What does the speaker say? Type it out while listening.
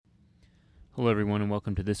Hello, everyone, and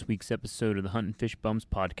welcome to this week's episode of the Hunt and Fish Bums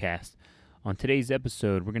podcast. On today's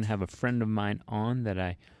episode, we're going to have a friend of mine on that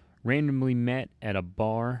I randomly met at a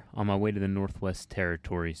bar on my way to the Northwest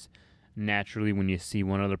Territories. Naturally, when you see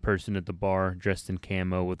one other person at the bar dressed in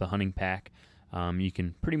camo with a hunting pack, you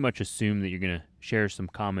can pretty much assume that you're going to share some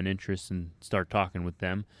common interests and start talking with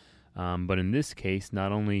them. But in this case,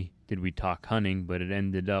 not only did we talk hunting, but it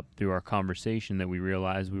ended up through our conversation that we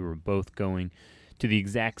realized we were both going to the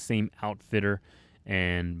exact same outfitter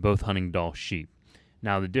and both hunting Dall sheep.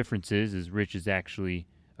 Now the difference is Rich is actually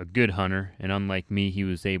a good hunter, and unlike me, he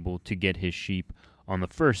was able to get his sheep on the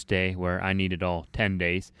first day where I needed all 10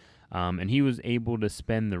 days, and he was able to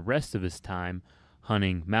spend the rest of his time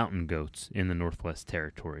hunting mountain goats in the Northwest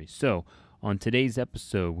Territories. So on today's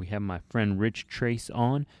episode, we have my friend Rich Trace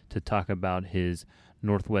on to talk about his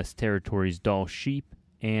Northwest Territories Dall sheep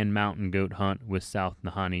and mountain goat hunt with South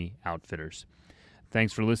Nahanni Outfitters.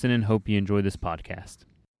 Thanks for listening. Hope you enjoy this podcast.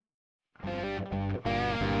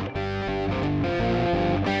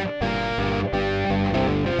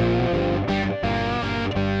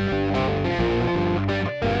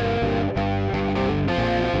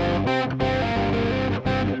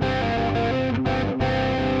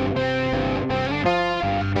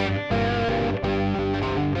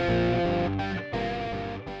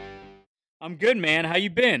 I'm good, man. How you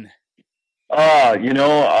been?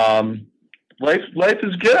 Life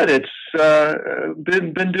is good. It's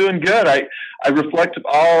been doing good. I reflect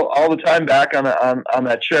all the time back on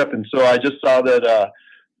that trip, and so I just saw that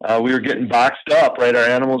we were getting boxed up. Right, our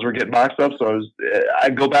animals were getting boxed up. So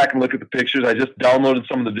I go back and look at the pictures. I just downloaded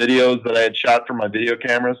some of the videos that I had shot from my video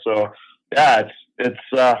camera. So yeah, it's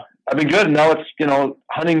I've been good. And now it's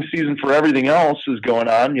hunting season for everything else is going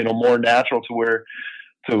on. More natural to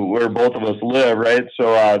where both of us live. Right,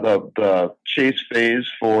 so the chase phase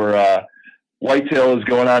for whitetail is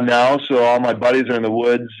going on now, so all my buddies are in the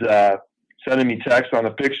woods sending me texts on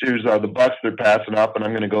the pictures of the bucks they're passing up, and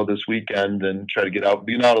I'm going to go this weekend and try to get out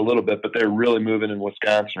a little bit, but they're really moving in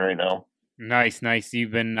Wisconsin right now. Nice.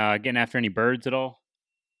 You've been getting after any birds at all?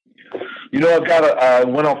 I've got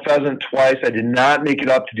went out pheasant twice. I did not make it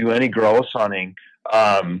up to do any grouse hunting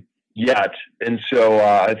yet, and so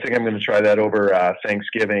I think I'm going to try that over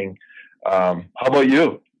Thanksgiving. How about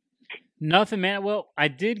you? Nothing, man. Well, I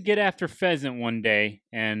did get after pheasant one day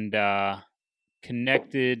and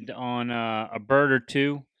connected on a bird or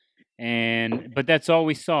two, but that's all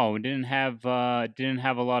we saw. We didn't have a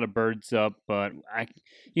lot of birds up, but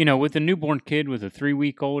with a newborn kid with a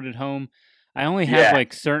 3-week-old at home, I only have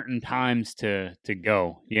like certain times to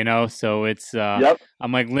go. So it's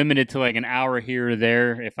I'm like limited to like an hour here or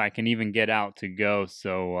there if I can even get out to go.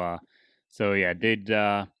 So yeah,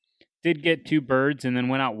 did get 2 birds and then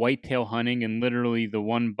went out whitetail hunting, and literally the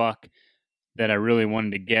one buck that I really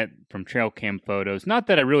wanted to get from trail cam photos. Not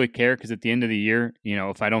that I really care, because at the end of the year,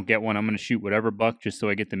 if I don't get one, I'm going to shoot whatever buck just so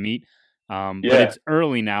I get the meat. But it's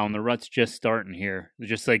early now and the rut's just starting here,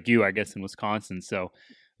 just like you, I guess, in Wisconsin. So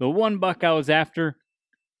the one buck I was after,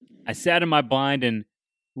 I sat in my blind and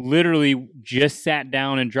literally just sat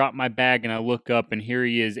down and dropped my bag, and I look up and here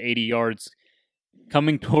he is 80 yards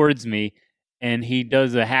coming towards me. And he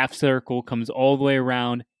does a half circle, comes all the way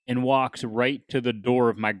around, and walks right to the door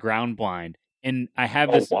of my ground blind. And I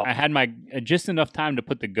have I had my just enough time to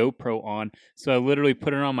put the GoPro on, so I literally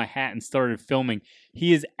put it on my hat and started filming.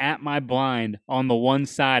 He is at my blind on the one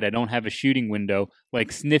side. I don't have a shooting window,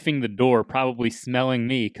 like sniffing the door, probably smelling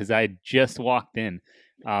me because I had just walked in.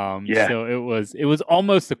 So it was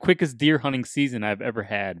almost the quickest deer hunting season I've ever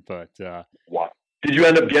had. But wow. Did you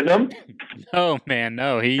end up getting him? No, man,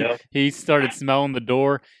 no. He started smelling the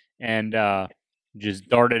door and just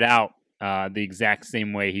darted out the exact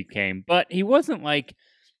same way he came. But he wasn't like,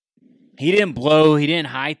 he didn't blow, he didn't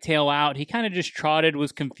hightail out. He kind of just trotted,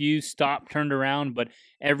 was confused, stopped, turned around, but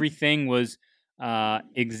everything was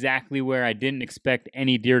exactly where I didn't expect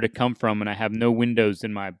any deer to come from, and I have no windows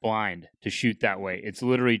in my blind to shoot that way. It's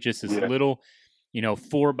literally just this little,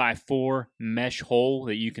 4x4 mesh hole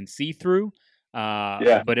that you can see through.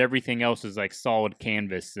 But everything else is like solid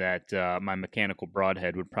canvas that my mechanical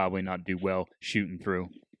broadhead would probably not do well shooting through.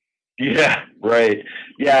 Yeah, right.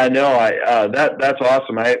 Yeah, no, that's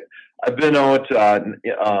awesome. I've been out a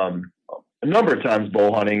number of times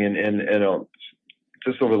bow hunting and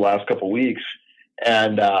just over the last couple of weeks,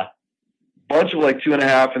 and bunch of like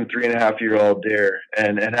 2.5 and 3.5 year old deer,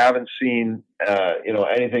 and haven't seen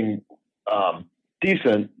anything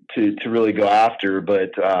decent to really go after,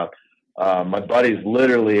 but. My buddy's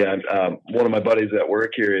literally, one of my buddies at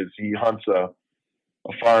work here he hunts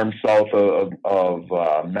a farm south of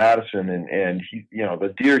Madison, and he,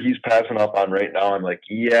 the deer he's passing up on right now. I'm like,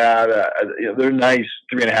 yeah, they're nice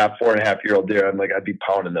 3.5, 4.5 year old deer. I'm like, I'd be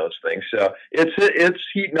pounding those things. So it's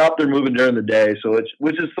heating up. They're moving during the day, so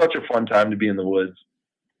which is such a fun time to be in the woods.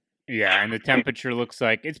 Yeah, and the temperature looks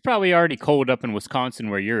like it's probably already cold up in Wisconsin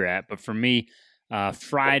where you're at, but for me,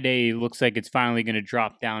 Friday looks like it's finally going to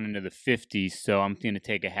drop down into the 50s. So I'm going to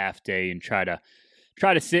take a half day and try to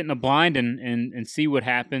sit in a blind and see what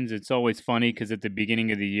happens. It's always funny because at the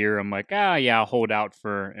beginning of the year, I'm like, yeah, I'll hold out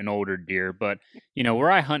for an older deer. But,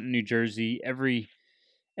 where I hunt in New Jersey, every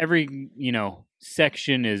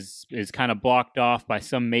section is kind of blocked off by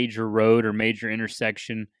some major road or major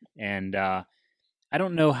intersection. And I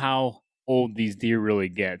don't know how old these deer really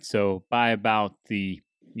get. So by about the,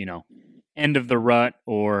 end of the rut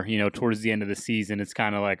or, towards the end of the season, it's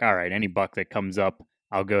kind of like, all right, any buck that comes up,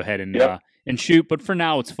 I'll go ahead and shoot. But for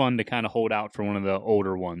now, it's fun to kind of hold out for one of the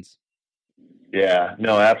older ones. Yeah,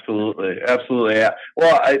 no, absolutely. Absolutely. Yeah.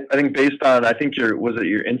 Well, I think based on, was it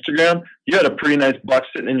your Instagram? You had a pretty nice buck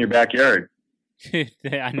sitting in your backyard.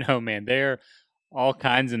 I know, man. They're all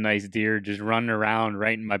kinds of nice deer just running around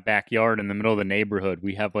right in my backyard in the middle of the neighborhood.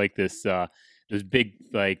 We have like this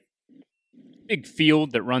big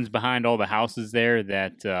field that runs behind all the houses there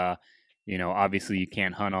that, obviously you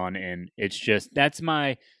can't hunt on. And it's just, that's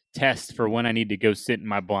my test for when I need to go sit in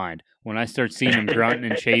my blind. When I start seeing them grunting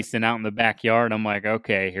and chasing out in the backyard, I'm like,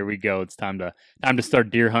 okay, here we go. It's time to start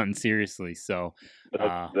deer hunting seriously. So,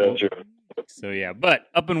 that's true. So yeah, but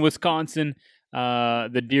up in Wisconsin,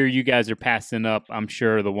 the deer you guys are passing up, I'm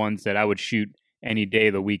sure are the ones that I would shoot any day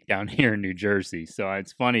of the week down here in New Jersey. So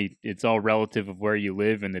it's funny. It's all relative of where you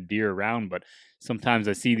live and the deer around. But sometimes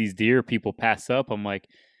I see these deer people pass up. I'm like,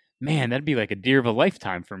 man, that'd be like a deer of a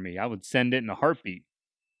lifetime for me. I would send it in a heartbeat.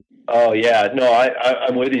 Oh yeah, no,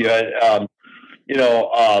 I'm with you.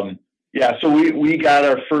 Yeah. So we got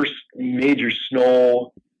our first major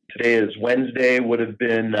snow. Today is Wednesday. Would have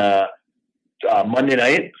been Monday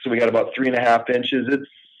night. So we got about 3.5 inches.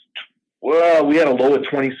 We had a low of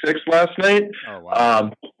 26 last night. Oh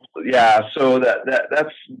wow. Yeah. So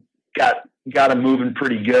that's got them moving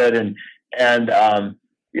pretty good, and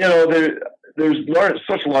there's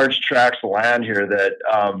such large tracts of land here that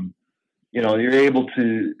you're able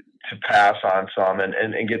to pass on some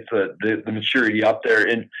and get the maturity up there.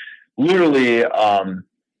 And literally,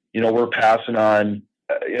 we're passing on,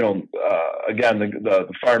 again, the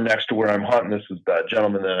farm next to where I'm hunting. This is the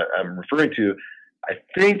gentleman that I'm referring to. I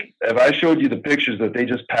think if I showed you the pictures that they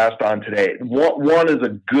just passed on today, one is a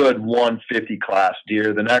good 150 class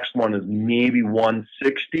deer. The next one is maybe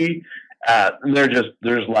 160. And they're just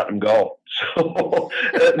letting them go. So,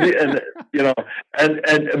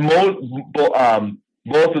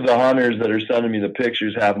 both of the hunters that are sending me the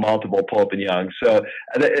pictures have multiple pup and young. So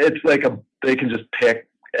it's like they can just pick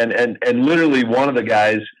and literally one of the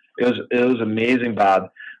guys, it was amazing, Bob.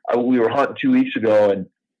 We were hunting 2 weeks ago and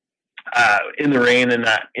in the rain, and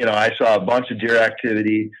I saw a bunch of deer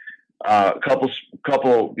activity. A couple,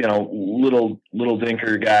 little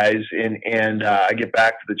dinker guys, and I get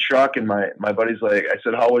back to the truck, and my buddy's like, I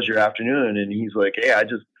said, "How was your afternoon?" And he's like, "Hey, I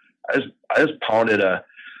just pounded a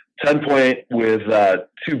 10-point with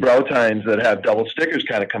 2 brow tines that have double stickers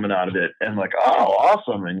kind of coming out of it." And I'm like, "Oh,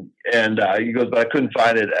 awesome!" And he goes, "But I couldn't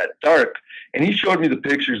find it at dark." And he showed me the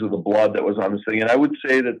pictures of the blood that was on this thing, and I would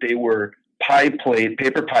say that they were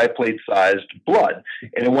paper pie plate sized blood,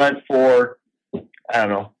 and it went for, I don't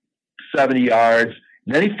know, 70 yards.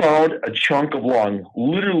 And then he found a chunk of lung,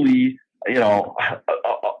 literally,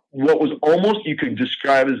 what was almost, you could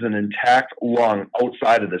describe as an intact lung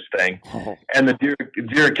outside of this thing. Oh. And the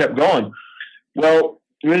deer kept going. Well,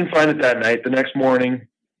 we didn't find it that night. The next morning,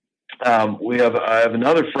 I have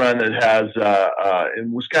another friend that has,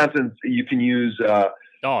 in Wisconsin, you can use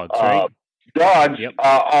dogs, right? Dogs, yep.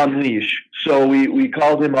 On leash. So we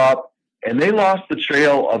called him up, and they lost the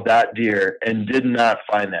trail of that deer and did not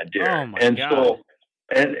find that deer. Oh my God. So,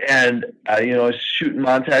 and shooting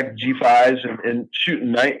Montag G5s and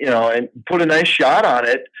shooting and put a nice shot on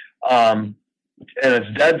it. And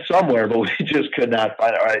it's dead somewhere, but we just could not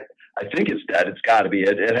find it. Right. I think it's dead. It's got to be.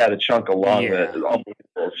 It had a chunk of lung. Yeah.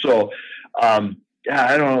 So, I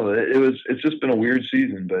don't know. It's just been a weird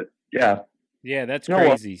season, but yeah. Yeah, that's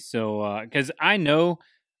crazy. So, because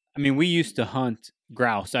we used to hunt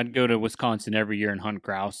grouse. I'd go to Wisconsin every year and hunt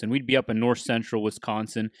grouse, and we'd be up in north central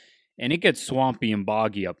Wisconsin, and it gets swampy and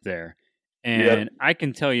boggy up there. And yep. I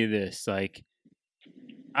can tell you this, like,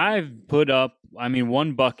 I've put up,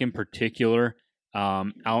 one buck in particular,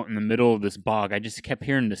 out in the middle of this bog. I just kept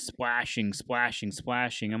hearing the splashing.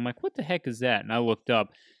 I'm like, what the heck is that? And I looked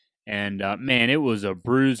up, And man, it was a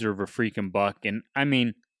bruiser of a freaking buck. And I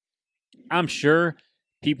mean, I'm sure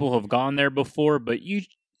people have gone there before, but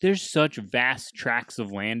there's such vast tracts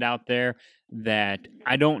of land out there that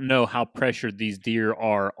I don't know how pressured these deer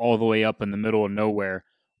are all the way up in the middle of nowhere,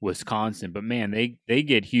 Wisconsin. But man, they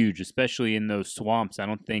get huge, especially in those swamps. I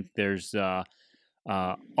don't think there's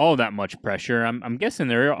all that much pressure. I'm guessing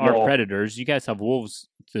there are predators. You guys have wolves,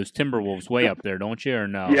 those timber wolves, way up there, don't you? Or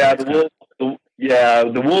no? Yeah,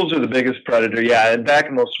 the wolves are the biggest predator. Yeah, and back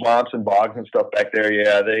in those swamps and bogs and stuff back there,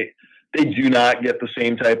 yeah, they do not get the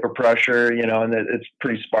same type of pressure, and it's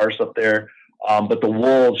pretty sparse up there. But the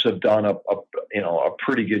wolves have done a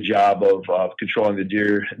pretty good job of controlling the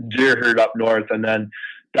deer herd up north, and then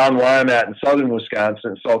down where I'm at in southern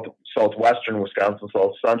Wisconsin, southwestern Wisconsin,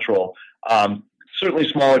 south central. Certainly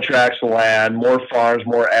smaller tracts of land, more farms,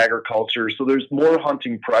 more agriculture. So there's more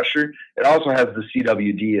hunting pressure. It also has the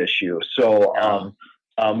CWD issue, so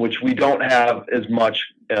which we don't have as much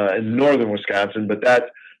in northern Wisconsin, but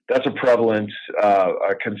that's a prevalent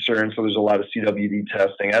concern. So there's a lot of CWD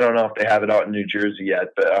testing. I don't know if they have it out in New Jersey yet,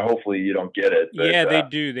 but hopefully you don't get it. But, yeah, they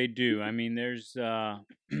do. They do. I mean, there's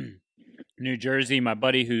New Jersey. My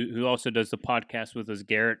buddy who also does the podcast with us,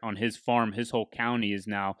 Garrett, on his farm, his whole county is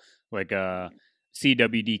now like a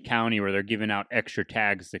CWD county where they're giving out extra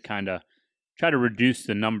tags to kind of try to reduce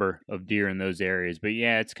the number of deer in those areas. But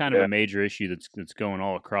yeah, it's kind of a major issue that's going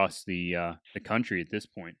all across the country at this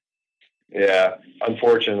point. Yeah,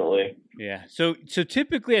 unfortunately. Yeah. So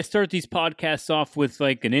typically I start these podcasts off with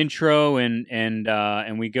like an intro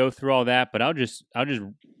and we go through all that, but I'll just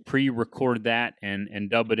pre-record that and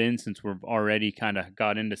dub it in since we've already kind of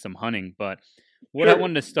got into some hunting. But what I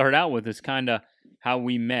wanted to start out with is kind of how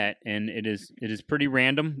we met, and it is pretty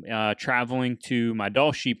random. Traveling to my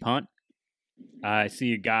Dall sheep hunt, I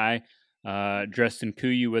see a guy dressed in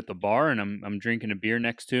Kuyu at the bar, and I'm drinking a beer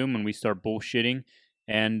next to him, and we start bullshitting,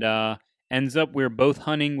 and ends up we're both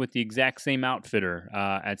hunting with the exact same outfitter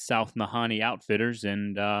at South Nahanni Outfitters,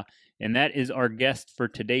 and that is our guest for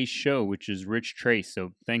today's show, which is Rich Trace.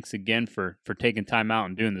 So thanks again for taking time out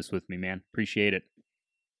and doing this with me, man. Appreciate it.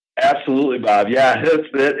 Absolutely, Bob. Yeah,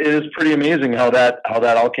 it is pretty amazing how that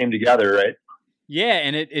all came together, right? Yeah,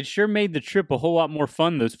 and it sure made the trip a whole lot more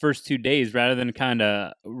fun those first 2 days rather than kind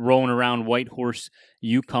of rolling around Whitehorse,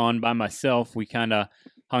 Yukon by myself. We kind of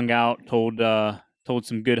hung out, told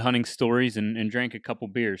some good hunting stories, and drank a couple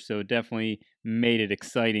beers. So it definitely made it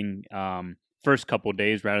exciting first couple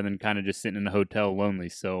days rather than kind of just sitting in a hotel lonely.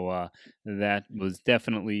 So that was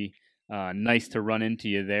definitely nice to run into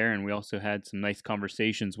you there, and we also had some nice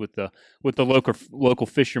conversations with the local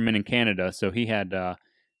fisherman in Canada. So he had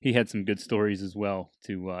some good stories as well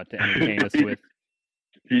to entertain us with.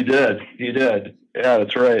 He did. Yeah,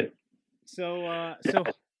 that's right. So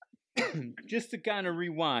just to kind of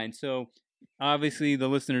rewind. So obviously the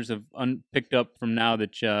listeners have picked up from now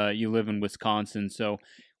that you live in Wisconsin. So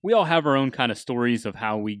we all have our own kind of stories of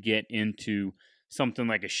how we get into something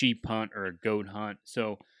like a sheep hunt or a goat hunt.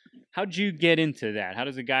 So how'd you get into that? How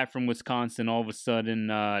does a guy from Wisconsin all of a sudden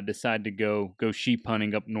decide to go sheep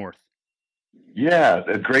hunting up north? Yeah,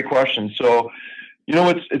 a great question. So,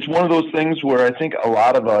 it's one of those things where I think a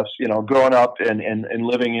lot of us, growing up and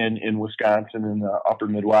living in Wisconsin in the upper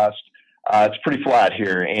Midwest, it's pretty flat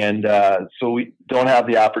here. And so we don't have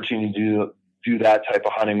the opportunity to do that type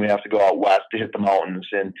of hunting. We have to go out west to hit the mountains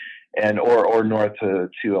or north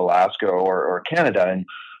to Alaska or Canada.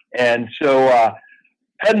 And so,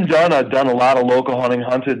 hadn't done a lot of local hunting,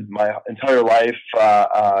 hunted my entire life,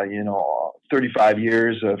 35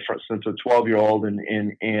 years since a 12-year-old, and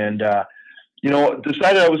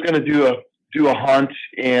decided I was going to do a hunt,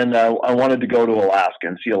 and I wanted to go to Alaska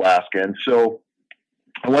and see Alaska. And so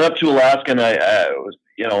I went up to Alaska, and I was,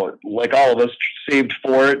 like all of us, saved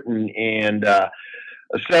for it, and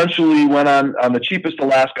essentially went on the cheapest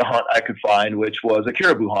Alaska hunt I could find, which was a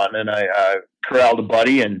caribou hunt. And I corralled a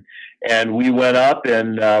buddy, and we went up to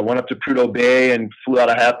Prudhoe Bay and flew out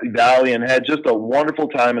of Happy Valley and had just a wonderful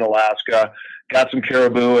time in Alaska. Got some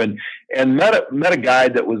caribou and met a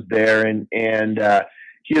guide that was there, and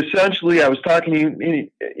he essentially, I was talking to him,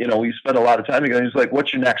 we spent a lot of time together. He's like,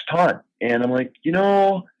 "What's your next hunt?" And I'm like,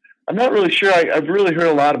 I'm not really sure. I've really heard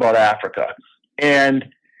a lot about Africa, and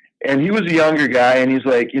he was a younger guy, and he's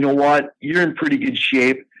like, "You know what? You're in pretty good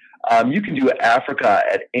shape. You can do Africa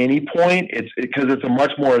at any point. It's because it's a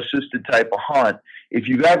much more assisted type of hunt. If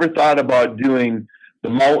you've ever thought about doing the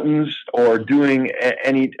mountains or doing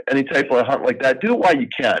any type of hunt like that, do it while you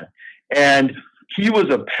can." And he was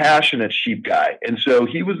a passionate sheep guy, and so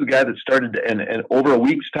he was the guy that started. And over a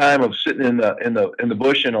week's time of sitting in the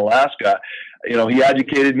bush in Alaska, he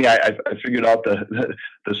educated me. I figured out the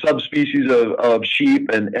subspecies of sheep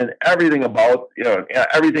and everything about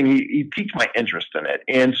everything. He piqued my interest in it,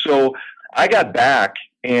 and so I got back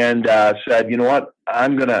and said, you know what,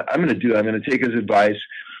 I'm gonna take his advice.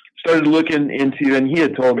 Started looking into, and he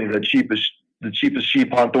had told me that the cheapest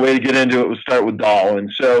sheep hunt, the way to get into it was start with Dall.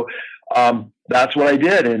 And so that's what I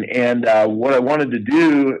did. And what I wanted to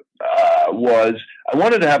do was I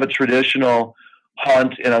wanted to have a traditional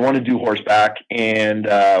hunt, and I wanted to do horseback, and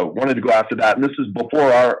wanted to go after that. And this is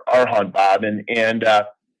before our hunt, Bob. And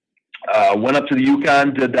went up to the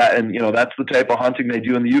Yukon, did that. And, that's the type of hunting they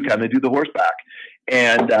do in the Yukon. They do the horseback.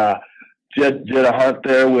 And did a hunt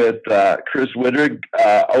there with Chris Widrig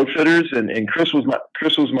Outfitters, and Chris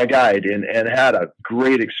was my guide, and had a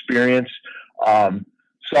great experience.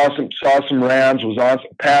 Saw some rams.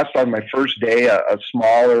 Passed on my first day a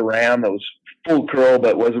smaller ram that was full curl,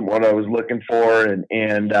 but wasn't what I was looking for, and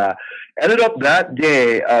ended up that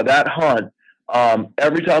day that hunt.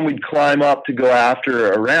 Every time we'd climb up to go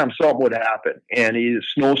after a ram, something would happen, and a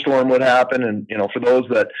snowstorm would happen. And for those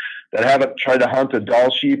that haven't tried to hunt a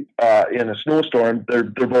Dall sheep in a snowstorm, they're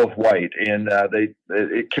both white, and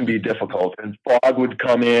it can be difficult. And fog would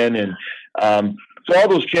come in, and so all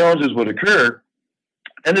those challenges would occur.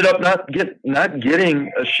 Ended up not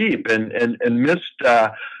getting a sheep, and missed.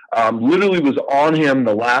 Literally was on him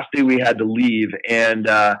the last day we had to leave, and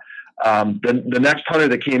the next hunter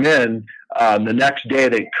that came in the next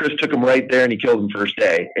day, Chris took him right there, and he killed him first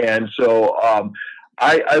day. And so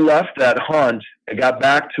I left that hunt. I got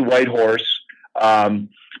back to Whitehorse, and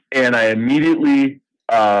I immediately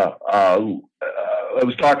I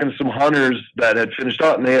was talking to some hunters that had finished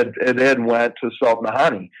up, and they had went to Salt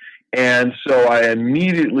Nahani. And so I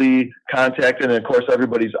immediately contacted, and of course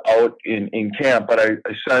everybody's out in camp, but I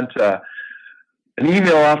sent an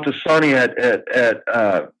email off to Sonny at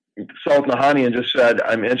Salt Nahani and just said,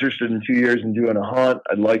 I'm interested in 2 years in doing a hunt.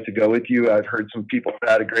 I'd like to go with you. I've heard some people have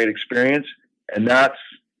had a great experience. And that's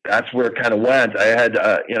where it kind of went. I had,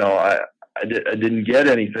 I didn't get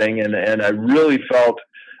anything, and I really felt,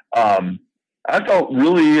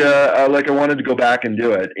 really like I wanted to go back and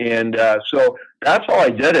do it. And so that's how I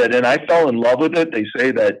did it. And I fell in love with it. They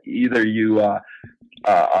say that either you love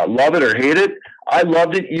it or hate it. I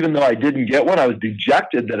loved it, even though I didn't get one. I was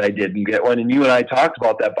dejected that I didn't get one. And you and I talked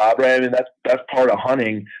about that, Bob, right? I mean, that's part of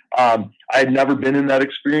hunting. I had never been in that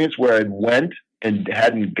experience where I went and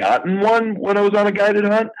hadn't gotten one when I was on a guided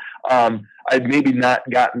hunt. I'd maybe not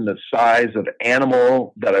gotten the size of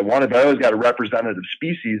animal that I wanted, but I always got a representative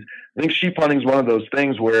species. I think sheep hunting is one of those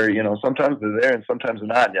things where, sometimes they're there and sometimes they're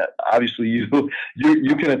not yet. Obviously you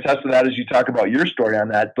can attest to that as you talk about your story on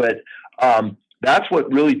that, but that's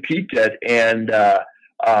what really piqued it. And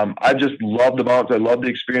I just love the mountains. I love the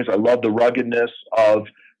experience. I love the ruggedness of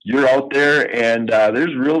you're out there, and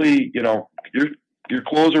there's really, your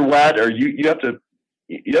clothes are wet, or you have to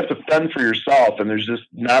fend for yourself, and there's just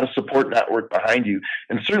not a support network behind you.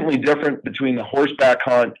 And certainly different between the horseback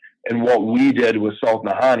hunt and what we did with Salt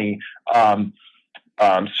Nahani.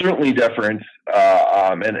 Certainly different,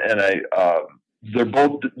 they're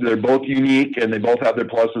both unique, and they both have their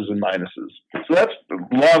pluses and minuses. So that's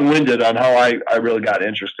long-winded on how I really got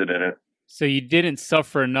interested in it. So you didn't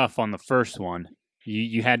suffer enough on the first one.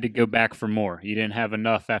 You had to go back for more. You didn't have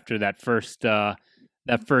enough after that first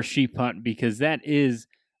sheep hunt, because that is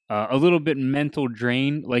a little bit mental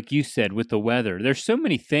drain, like you said, with the weather. There's so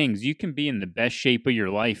many things. You can be in the best shape of your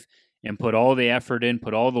life and put all the effort in,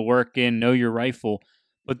 put all the work in, know your rifle,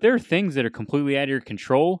 but there are things that are completely out of your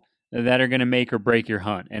control that are going to make or break your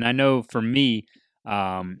hunt. And I know for me,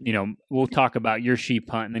 we'll talk about your sheep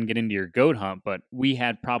hunt and then get into your goat hunt, but we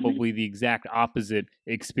had probably the exact opposite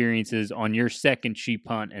experiences on your second sheep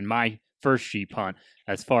hunt and my first sheep hunt,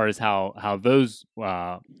 as far as how those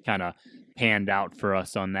kind of panned out for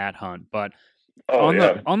us on that hunt. But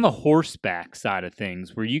on the horseback side of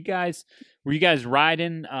things, were you guys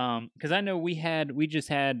riding? Because I know we just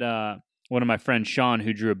had one of my friends, Sean,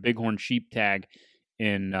 who drew a bighorn sheep tag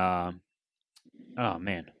in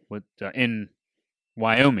in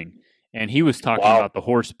Wyoming, and he was talking about the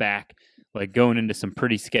horseback, like going into some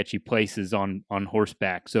pretty sketchy places on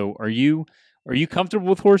horseback. So are you comfortable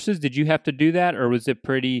with horses? Did you have to do that, or was it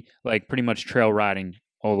pretty much trail riding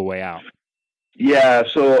all the way out? Yeah,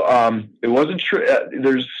 so it wasn't.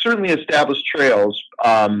 There's certainly established trails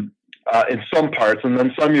in some parts, and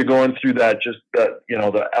then some you're going through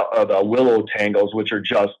the willow tangles, which are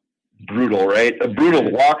just brutal, right? A brutal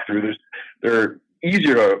walk through. They're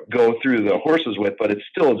easier to go through the horses with, but it's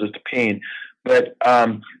still just a pain. but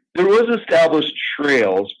there was established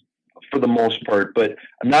trails for the most part. But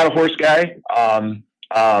I'm not a horse guy.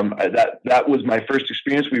 That was my first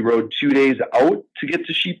experience. We rode 2 days out to get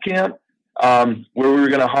to sheep camp, where we were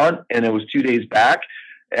going to hunt, and it was 2 days back.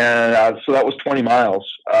 And so that was 20 miles.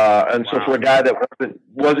 And so for a guy that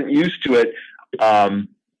wasn't used to it,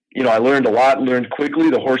 I learned a lot, learned quickly.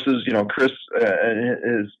 The horses, Chris,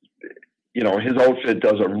 his outfit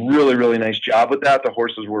does a really, really nice job with that. The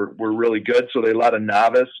horses were really good. So they let a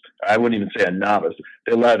novice, I wouldn't even say a novice,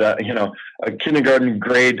 they let a kindergarten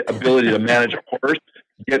grade ability to manage a horse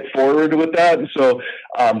get forward with that. And so,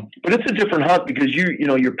 but it's a different hunt because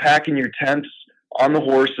you're packing your tents on the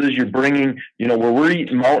horses. You're bringing, where we're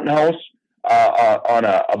eating Mountain House on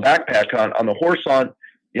a backpack hunt, on the horse hunt,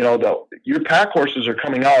 your pack horses are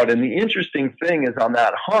coming out. And the interesting thing is on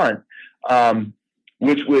that hunt,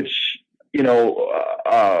 which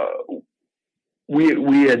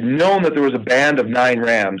we had known that there was a band of 9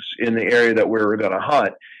 rams in the area that we were going to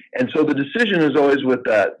hunt. And so the decision is always with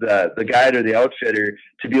the guide or the outfitter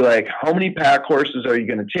to be like, how many pack horses are you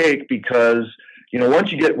going to take? Because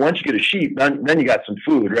once you get a sheep, then you got some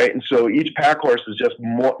food, right? And so each pack horse is just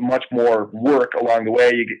much more work along the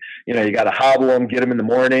way. You got to hobble them, get them in the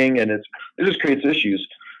morning, and it just creates issues.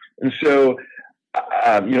 And so,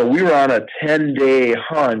 we were on a 10-day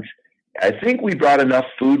hunt. I think we brought enough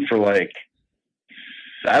food for like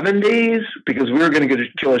 7 days because we were going to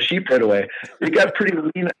kill a sheep right away. It got pretty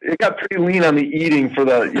lean. It got pretty lean on the eating for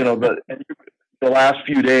the last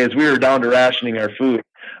few days. We were down to rationing our food.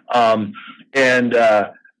 But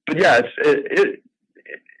yeah,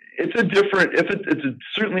 it's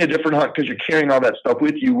certainly a different hunt because you're carrying all that stuff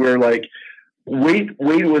with you. Where like weight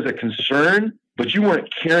was a concern, but you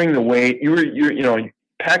weren't carrying the weight. You're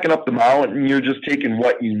packing up the mount and you're just taking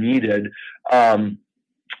what you needed.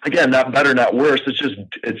 Again, not better, not worse.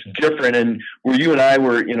 It's different. And where you and I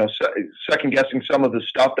were, second guessing some of the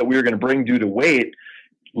stuff that we were going to bring due to weight,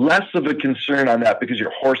 less of a concern on that because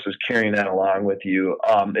your horse is carrying that along with you.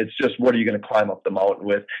 It's just, what are you going to climb up the mountain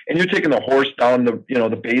with? And you're taking the horse down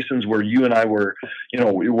the basins where you and I were,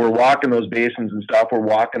 we were walking those basins and stuff. We're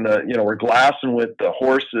walking we're glassing with the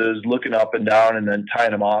horses, looking up and down and then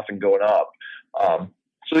tying them off and going up.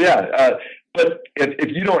 But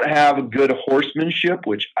if you don't have a good horsemanship,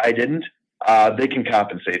 which I didn't, they can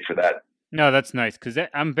compensate for that. No, that's nice because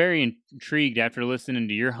I'm very intrigued after listening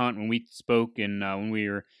to your hunt when we spoke and when we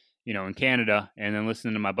were, in Canada, and then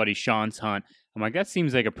listening to my buddy Sean's hunt. I'm like, that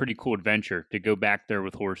seems like a pretty cool adventure to go back there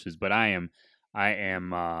with horses. But I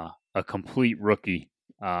am a complete rookie,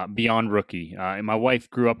 beyond rookie. And my wife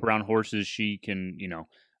grew up around horses. She can,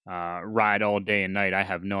 ride all day and night. I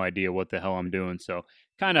have no idea what the hell I'm doing. So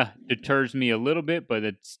kind of deters me a little bit, but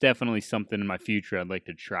it's definitely something in my future I'd like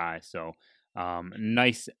to try. So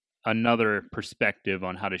nice. Another perspective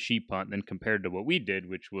on how to sheep hunt than compared to what we did,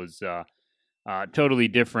 which was totally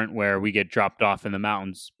different, where we get dropped off in the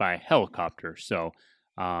mountains by helicopter. So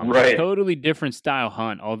right. Totally different style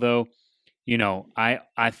hunt. Although, I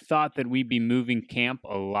thought that we'd be moving camp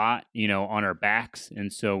a lot, on our backs.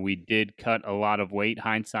 And so we did cut a lot of weight,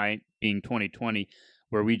 hindsight being 2020,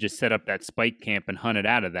 where we just set up that spike camp and hunted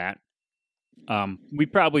out of that. We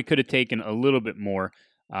probably could have taken a little bit more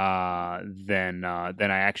than I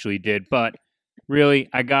actually did, but really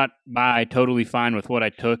I got by totally fine with what I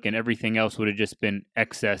took, and everything else would have just been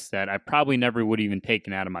excess that I probably never would have even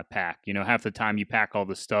taken out of my pack. Half the time you pack all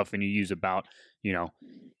the stuff and you use about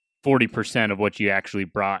 40% of what you actually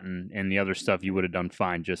brought, and the other stuff you would have done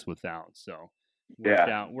fine just without. So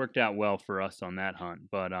worked out well for us on that hunt.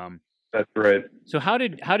 But that's right. So how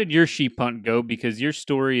did your sheep hunt go? Because your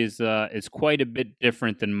story is quite a bit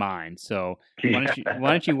different than mine. So why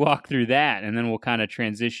don't you walk through that, and then we'll kind of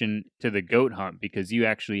transition to the goat hunt, because you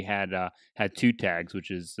actually had 2 tags,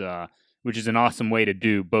 which is an awesome way to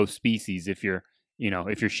do both species if your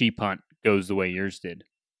sheep hunt goes the way yours did.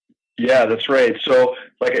 Yeah, that's right. So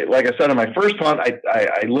like I said, on my first hunt,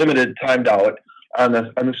 I limited timed out. On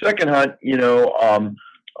the second hunt,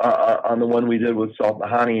 on the one we did with Salt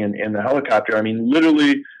Mahani and the helicopter, I mean,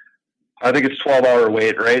 literally, I think it's 12-hour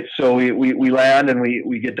wait, right? So we land and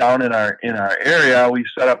we get down in our area. We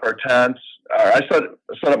set up our tents. I set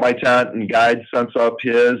up my tent, and guide sets up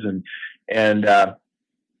his, and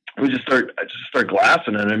we just start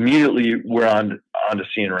glassing, and immediately we're on to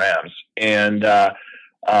seeing rams. And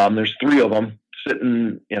there's 3 of them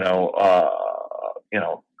sitting,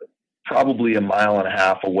 probably 1.5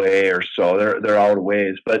 miles away or so. They're out a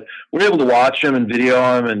ways, but we're able to watch them and video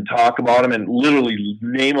them and talk about them and literally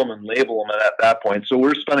name them and label them at that point. So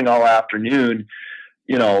we're spending all afternoon,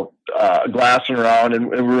 glassing around, and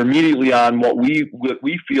we're immediately on what we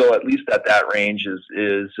feel, at least at that range,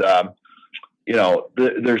 is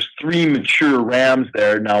there's 3 mature rams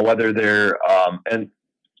there now, whether they're and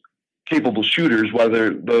capable shooters, whether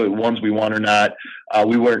the ones we want or not,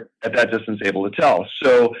 we weren't at that distance able to tell.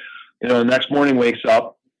 So, the next morning wakes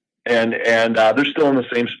up, and they're still in the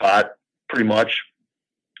same spot pretty much.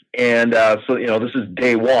 And so this is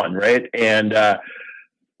day 1, right? And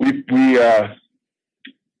we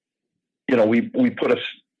put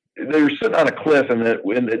they were sitting on a cliff, and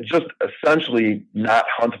it just essentially not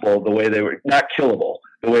huntable the way they were, not killable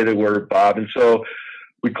the way they were, Bob. And so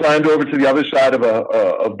we climbed over to the other side of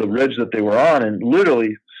the ridge that they were on, and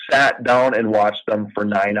literally sat down and watched them for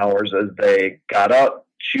 9 hours as they got up,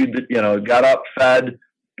 fed,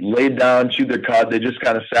 laid down, chewed their cud. They just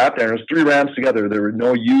kind of sat there, and it was 3 rams together. There were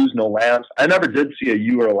no ewes, no lambs. I never did see a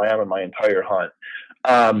ewe or a lamb in my entire hunt.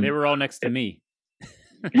 They were all next to me.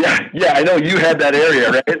 Yeah, I know you had that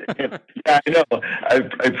area, right? Yeah, I know. I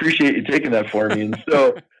appreciate you taking that for me. And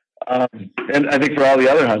so, and I think for all the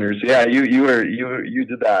other hunters, yeah, you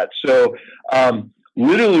did that. So,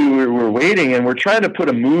 literally, we were waiting, and we're trying to put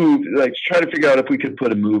a move, like try to figure out if we could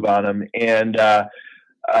put a move on them. And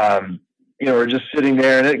we're just sitting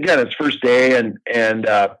there, and again, it's first day, and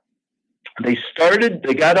they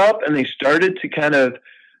got up, and they started to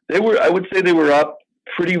I would say they were up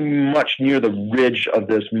pretty much near the ridge of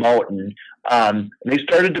this mountain. And they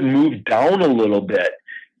started to move down a little bit.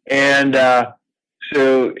 And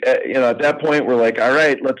so, at that point, we're like, all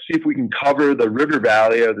right, let's see if we can cover the river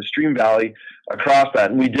valley or the stream valley across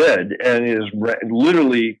that. And we did. And it is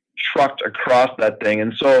literally trucked across that thing.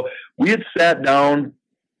 And so we had sat down.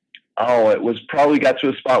 It was probably got to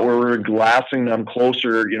a spot where we were glassing them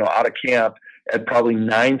closer, out of camp at probably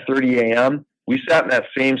 9:30 a.m. We sat in that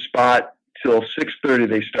same spot till 6:30.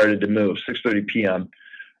 They started to move, 6:30 p.m.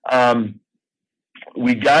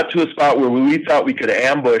 We got to a spot where we thought we could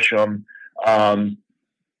ambush them, and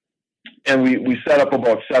we set up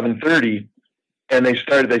about 7:30, and they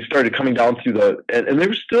started coming down through and they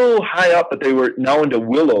were still high up, but they were now into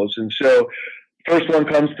willows. And so first one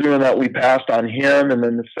comes through, and that we passed on him, and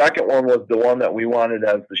then the second one was the one that we wanted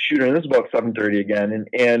as the shooter, and this is about 7:30 again,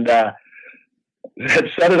 and had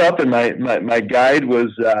set it up, and my guide was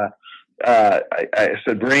I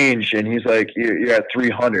said range, and he's like, you're at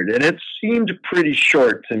 300, and it seemed pretty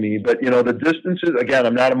short to me, but the distances, again,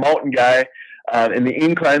 I'm not a mountain guy, and the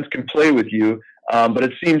inclines can play with you, but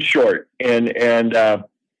it seemed short, and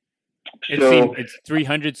so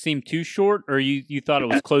 300 seemed too short, or you thought it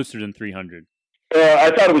was closer than 300?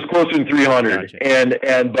 I thought it was closer than 300,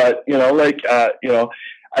 gotcha. But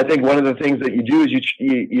I think one of the things that you do is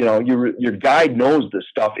your guide knows this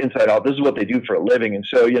stuff inside out. This is what they do for a living, and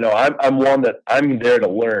so I'm one that I'm there to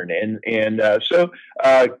learn, and so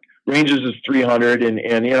ranges is 300,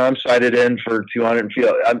 and I'm sighted in for 200 and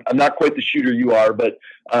feel I'm not quite the shooter you are, but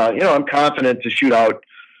I'm confident to shoot out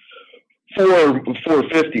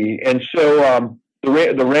 450, and so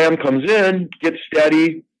the ram comes in, gets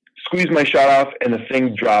steady, squeeze my shot off, and the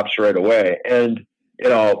thing drops right away. And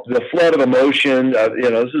the flood of emotion,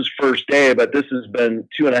 this is first day, but this has been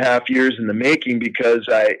 2.5 years in the making, because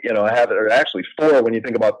I have it, or actually 4 when you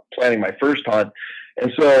think about planning my first hunt.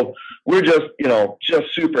 And so we're just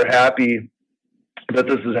super happy that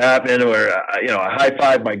this has happened. Or, I high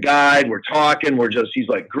five my guide, we're talking, he's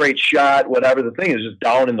like, great shot, whatever. The thing is just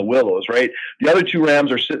down in the willows, right? The other 2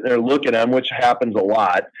 rams are sitting there looking at him, which happens a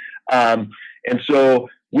lot. And so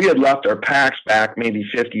we had left our packs back maybe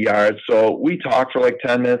 50 yards. So we talked for like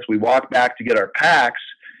 10 minutes. We walked back to get our packs.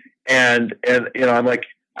 And I'm like,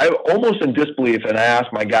 I'm almost in disbelief. And I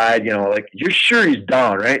asked my guide, like, you're sure he's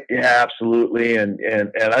down, right? Yeah, absolutely. And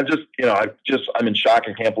I just, I'm in shock.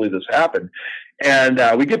 I can't believe this happened. And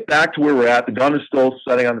we get back to where we're at. The gun is still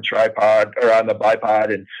setting on the tripod, or on the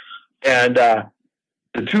bipod. And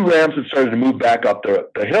the 2 rams had started to move back up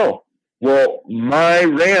the hill. Well, my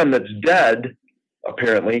ram that's dead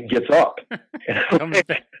apparently gets up. Comes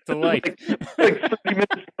back to life. like 30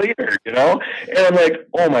 minutes later, and I'm like,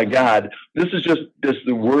 oh my God, this is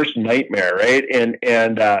the worst nightmare, right? And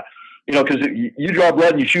because you draw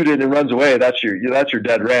blood and you shoot it and it runs away, that's your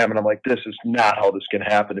dead ram. And I'm like, this is not how this can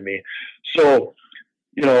happen to me. So,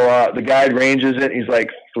 the guide ranges it. He's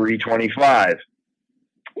like 325.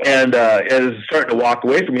 And it's starting to walk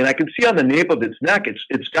away from me, and I can see on the nape of its neck,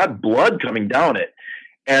 it's got blood coming down it.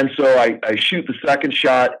 And so I shoot the second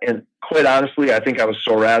shot, and quite honestly, I think I was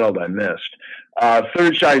so rattled I missed.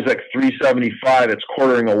 Third shot, he's like 375. It's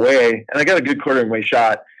quartering away, and I got a good quartering away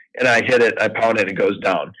shot, and I hit it, I pound it, and it goes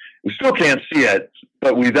down. We still can't see it,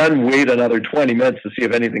 but we then wait another 20 minutes to see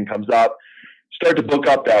if anything comes up. start to book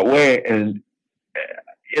up that way. And,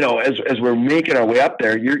 as we're making our way up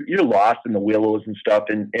there, you're lost in the willows and stuff.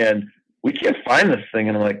 And we can't find this thing.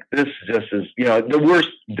 And I'm like, this just is, the worst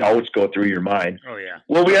doubts go through your mind. Oh yeah.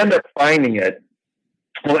 Well, we end up finding it.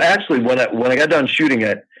 Well, actually, when I got done shooting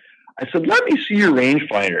it, I said, let me see your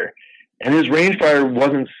rangefinder. And his rangefinder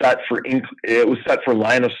wasn't set it was set for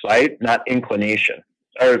line of sight, not inclination,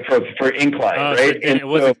 or for incline, right? And it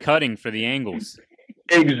wasn't cutting for the angles.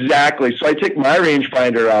 Exactly. So I take my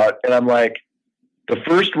rangefinder out, and I'm like, the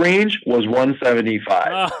first range was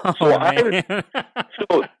 175.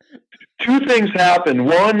 So two things happened.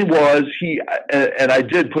 One was and I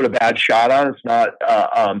did put a bad shot on. It's not.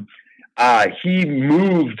 He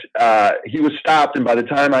moved. He was stopped, and by the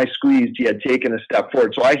time I squeezed, he had taken a step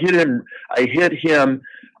forward. So I hit him.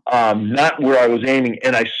 Not where I was aiming,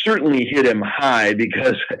 and I certainly hit him high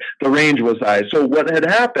because the range was high. So what had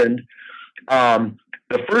happened?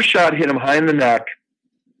 The first shot hit him high in the neck,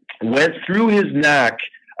 went through his neck,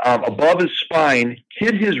 above his spine,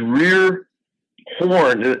 hit his rear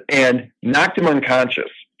horn, and knocked him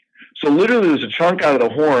unconscious. So literally there's a chunk out of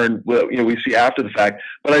the horn, we see after the fact,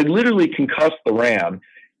 but I literally concussed the ram.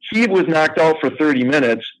 He was knocked out for 30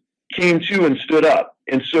 minutes, came to and stood up.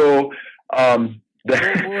 And so, hang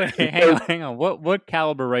on. What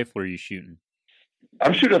caliber rifle are you shooting?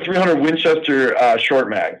 I'm shooting a 300 Winchester short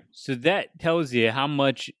mag. So that tells you how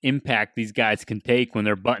much impact these guys can take when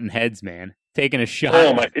they're butting heads, man. Taking a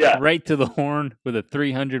shot right to the horn with a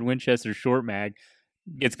 300 Winchester short mag,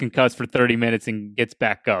 gets concussed for 30 minutes and gets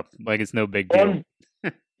back up like it's no big deal.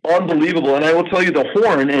 Unbelievable. And I will tell you, the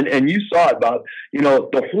horn, and you saw it, Bob,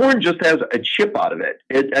 the horn just has a chip out of it.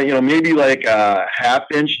 It, maybe like a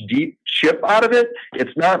half-inch deep chip out of it.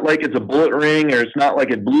 It's not like it's a bullet ring, or it's not like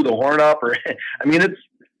it blew the horn up, or, I mean,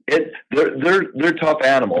 they're tough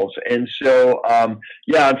animals. And so, on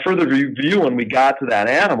further review, when we got to that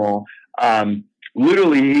animal,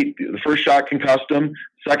 literally the first shot concussed him.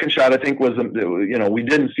 Second shot, I think, was, we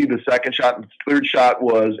didn't see the second shot. The third shot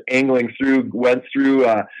was angling through, went through,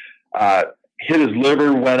 hit his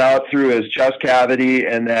liver, went out through his chest cavity,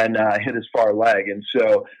 and then hit his far leg. And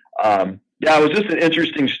so, it was just an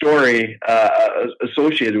interesting story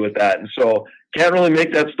associated with that. And so can't really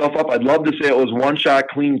make that stuff up. I'd love to say it was one shot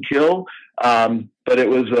clean kill, but it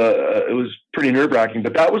was pretty nerve-wracking.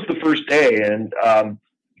 But that was the first day, and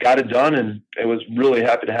got it done, and I was really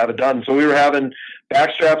happy to have it done. So we were having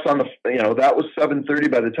backstraps on that was 7:30.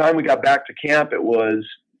 By the time we got back to camp, it was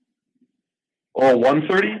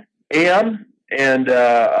 1:30 a.m. And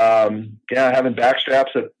having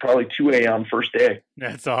backstraps at probably 2 a.m. first day.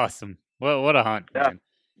 That's awesome. Well, what a hunt, man.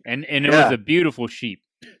 And it was a beautiful sheep.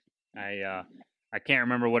 I can't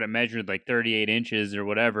remember what it measured, like 38 inches or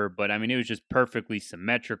whatever, but I mean, it was just perfectly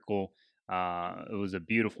symmetrical. It was a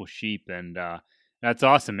beautiful sheep, and that's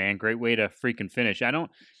awesome, man. Great way to freaking finish. I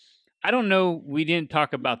don't know, we didn't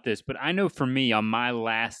talk about this, but I know for me, on my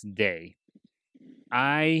last day,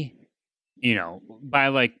 by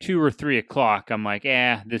like 2 or 3 o'clock, I'm like,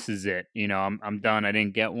 this is it. I'm done. I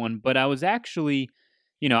didn't get one. But I was actually,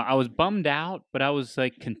 I was bummed out, but I was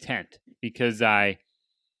like content because I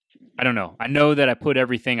don't know. I know that I put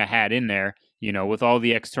everything I had in there, with all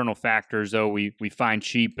the external factors. Oh, we find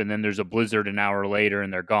sheep and then there's a blizzard an hour later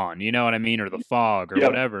and they're gone. You know what I mean? Or the fog or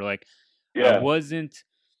whatever. Like, I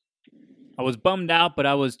was bummed out, but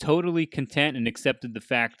I was totally content and accepted the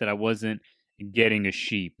fact that I wasn't getting a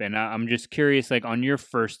sheep. And I'm just curious, like, on your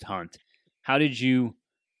first hunt, how did you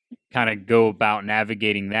kind of go about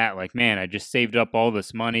navigating that? Like, man, I just saved up all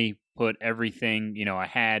this money, put everything, I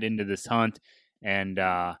had into this hunt. And,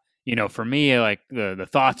 for me, like the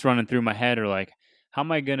thoughts running through my head are like, how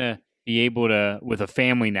am I going to be able to, with a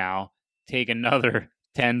family now, take another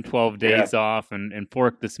 10, 12 days off and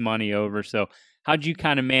fork this money over? So how'd you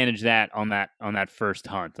kind of manage that on that first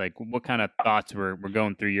hunt? Like, what kind of thoughts were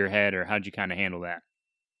going through your head, or how'd you kind of handle that?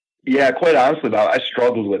 Yeah, quite honestly, Bob, I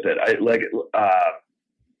struggled with it.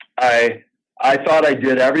 I thought I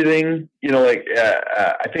did everything,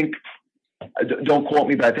 I think, don't quote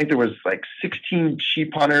me, but I think there was like 16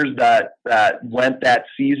 sheep hunters that went that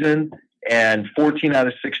season, and 14 out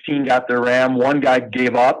of 16 got their ram. One guy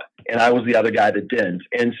gave up, and I was the other guy that didn't.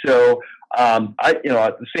 And so,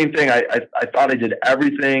 the same thing. I thought I did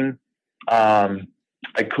everything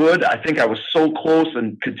I could. I think I was so close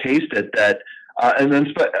and could taste it that, and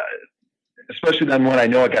then especially then when I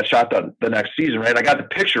know I got shot the next season, right? I got the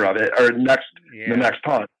picture of it, or the next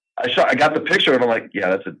hunt. I got the picture of it. I'm like,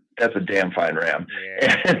 yeah, that's a damn fine ram.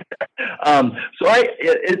 Yeah. And, so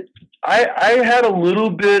I had a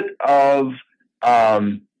little bit of,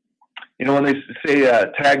 when they say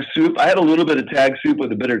tag soup, I had a little bit of tag soup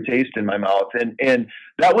with a bitter taste in my mouth, and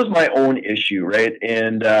that was my own issue, right?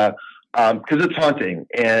 And because it's hunting,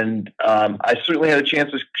 and I certainly had a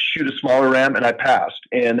chance to shoot a smaller ram, and I passed,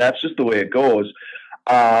 and that's just the way it goes.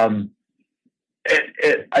 I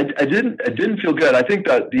didn't feel good. I think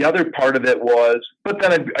that the other part of it was, but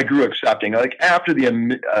then I grew accepting. Like after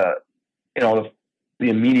the the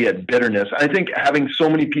immediate bitterness, I think having so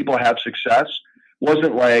many people have success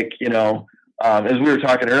wasn't like, as we were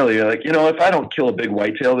talking earlier, like, if I don't kill a big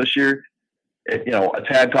whitetail this year, a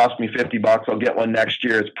tag cost me $50. I'll get one next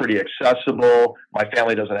year. It's pretty accessible. My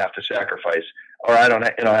family doesn't have to sacrifice, or I don't,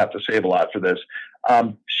 have to save a lot for this.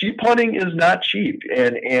 Sheep hunting is not cheap,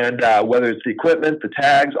 and whether it's the equipment, the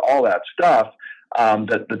tags, all that stuff,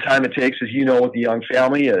 that the time it takes, as with the young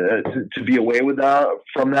family, to be away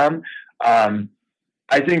from them.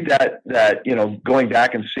 I think that going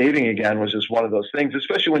back and saving again was just one of those things,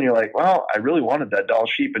 especially when you're like, well, I really wanted that Dall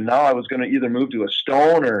sheep, and now I was going to either move to a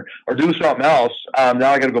stone or do something else.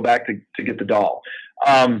 Now I got to go back to get the Dall.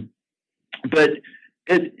 But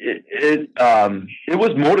it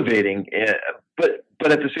was motivating, but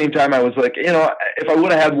at the same time, I was like, if I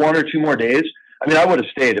would have had 1 or 2 more days, I mean, I would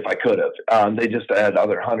have stayed if I could have. They just had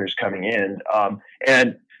other hunters coming in,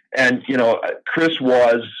 and Chris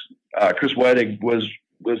Wettig was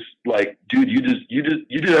like, dude, you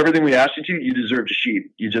did everything we asked you to. You deserve a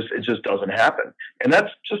sheep. It just doesn't happen. And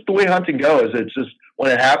that's just the way hunting goes. It's just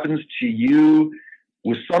when it happens to you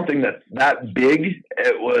with something that big,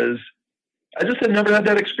 I just had never had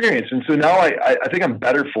that experience. And so now I think I'm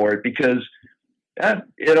better for it because, if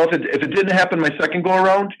it didn't happen my second go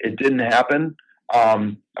around, it didn't happen.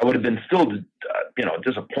 I would have been still,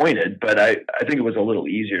 disappointed, but I think it was a little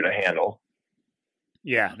easier to handle.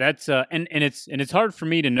 Yeah, that's and it's hard for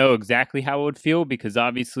me to know exactly how it would feel because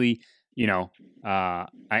obviously, I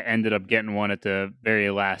ended up getting one at the very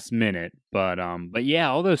last minute. But yeah,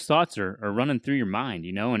 all those thoughts are running through your mind,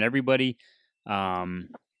 and everybody, for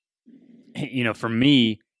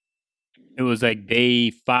me, it was like day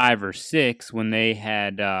 5 or 6 when they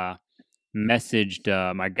had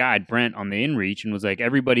messaged my guide Brent on the InReach and was like,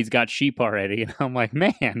 everybody's got sheep already, and I'm like,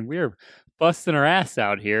 man, we're busting our ass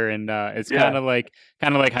out here, and it's kind of like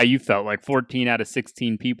how you felt, like 14 out of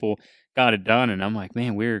 16 people got it done, and I'm like,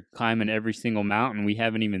 man, we're climbing every single mountain. We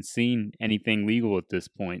haven't even seen anything legal at this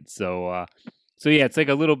point, so yeah, it's like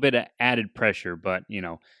a little bit of added pressure, but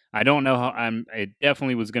I don't know how it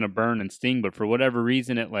definitely was going to burn and sting, but for whatever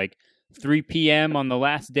reason, at like 3 p.m. on the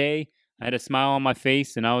last day, I had a smile on my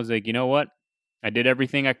face, and I was like, you know what? I did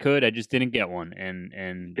everything I could. I just didn't get one, and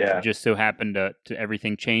it just so happened to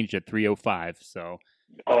everything changed at 3:05. So.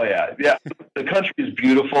 Oh yeah. The country is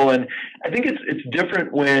beautiful, and I think it's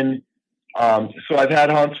different when. So I've had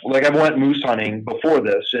hunts, like I went moose hunting before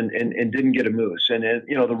this, and didn't get a moose, and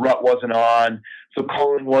the rut wasn't on, so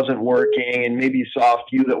culling wasn't working, and maybe you saw a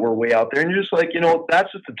few that were way out there, and you're just like,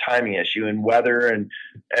 that's just a timing issue and weather and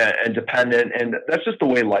dependent, and that's just the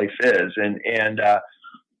way life is, and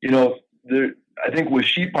I think with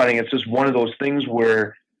sheep hunting, it's just one of those things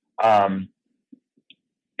where,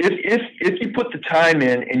 if you put the time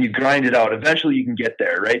in and you grind it out, eventually you can get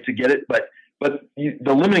there, right? To get it, but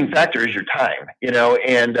the limiting factor is your time, and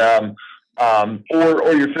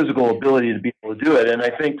or your physical ability to be able to do it. And I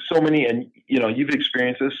think so many, and you've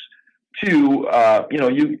experienced this too.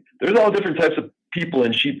 There's all different types of people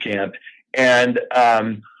in sheep camp, and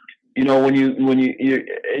when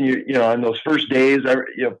you're on those first days,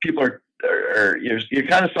 people are you're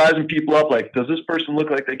kind of sizing people up, like, does this person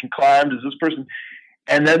look like they can climb? Does this person?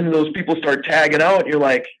 And then those people start tagging out, and you're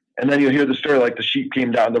like, and then you'll hear the story, like the sheep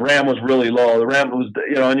came down, the ram was really low, the ram was,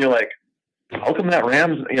 and you're like, how come that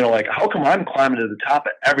ram's, like, how come I'm climbing to the top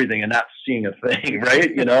of everything and not seeing a thing,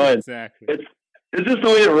 right? And exactly. It's just the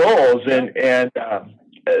way it rolls, and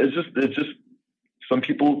it's just some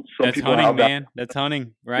people. That's hunting, man. That's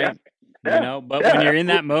hunting, right? Yeah. But when you're in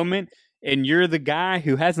that moment and you're the guy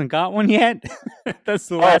who hasn't got one yet, that's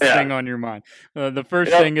the last thing on your mind. The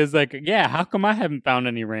first thing is like, how come I haven't found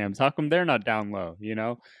any rams? How come they're not down low?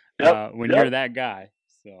 When you're that guy.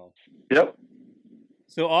 So. Yep.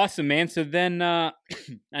 So awesome, man. So then I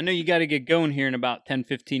know you got to get going here in about 10,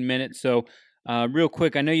 15 minutes. So real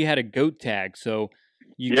quick, I know you had a goat tag. So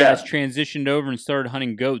you guys transitioned over and started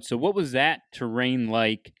hunting goats. So what was that terrain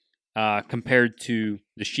like compared to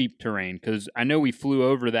the sheep terrain? Because I know we flew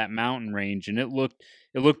over that mountain range and it looked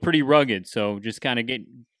pretty rugged. So just kind of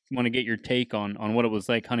want to get your take on what it was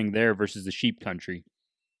like hunting there versus the sheep country.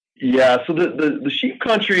 Yeah, so the sheep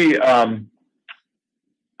country,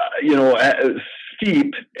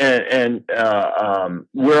 steep and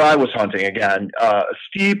where I was hunting again,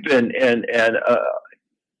 steep and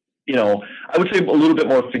I would say a little bit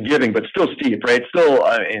more forgiving, but still steep, right? Still,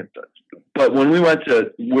 I mean, but when we went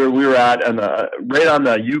to where we were at, and right on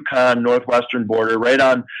the Yukon northwestern border, right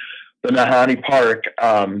on the Nahanni Park,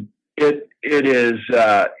 it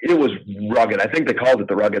was rugged. I think they called it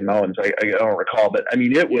the Rugged Mountains. I don't recall, but I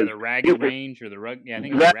mean, it was the Ragged Range or the Rugged. Yeah, I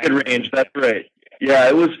think Ragged Range. That's right. Yeah,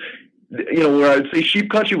 it was. Where I would say sheep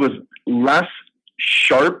country was less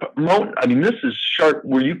sharp mountain. I mean, this is sharp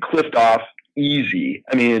where you cliffed off easy.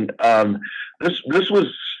 I mean, this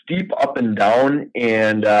was steep up and down,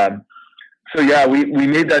 and so yeah, we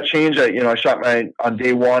made that change. I shot mine on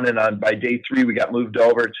day one, and by day three we got moved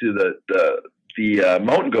over to the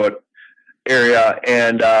mountain goat area,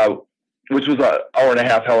 and which was an hour and a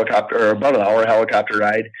half helicopter, or about an hour helicopter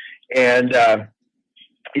ride, and that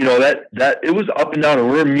it was up and down, and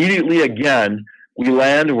we're immediately we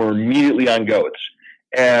land and we're immediately on goats,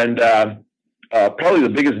 and probably the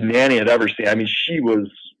biggest nanny I'd ever seen. I mean, she was,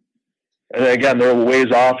 and again, they're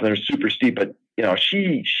ways off and they're super steep, but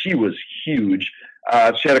she was huge.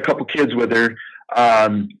 She had a couple kids with her,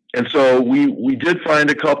 and so we did find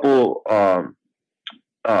a couple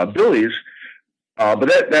billies, but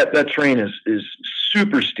that terrain is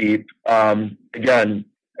super steep. Again,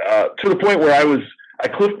 to the point where I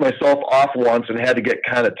cliffed myself off once and had to get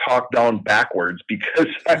kind of talked down backwards because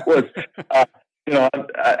I was, I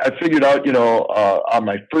figured out, on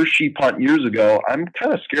my first sheep hunt years ago, I'm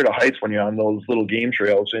kind of scared of heights when you're on those little game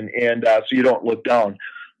trails, and so you don't look down.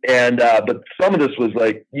 And but some of this was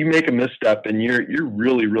like you make a misstep and you're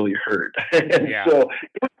really, really hurt. And yeah. So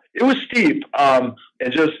it was steep, and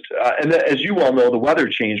as you all know, the weather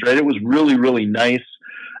changed, right? It was really, really nice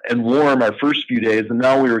and warm our first few days, and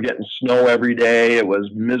now we were getting snow every day. It was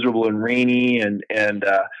miserable and rainy, and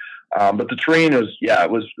but the terrain was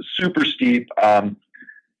super steep.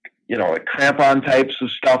 Like crampon types of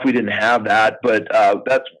stuff, we didn't have that, but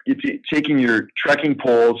that's taking your trekking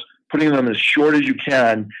poles, putting them as short as you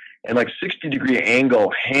can, and like 60-degree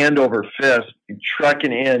angle, hand over fist,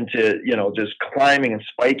 trekking into, just climbing and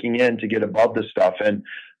spiking in to get above the stuff. And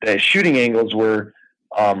the shooting angles were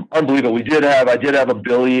unbelievable. I did have a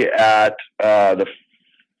billy at the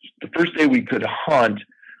first day we could hunt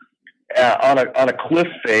on a cliff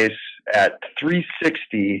face at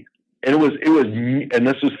 360, and and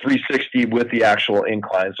this was 360 with the actual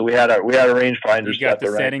incline. So we had a rangefinder. You got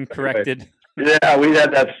the setting corrected. Yeah, we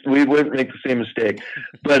had that. We wouldn't make the same mistake,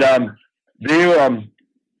 but they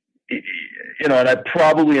and I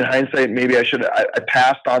probably in hindsight maybe I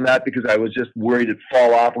passed on that because I was just worried it'd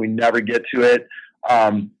fall off and we never get to it.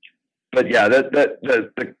 But yeah,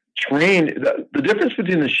 the terrain, the difference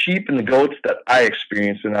between the sheep and the goats that I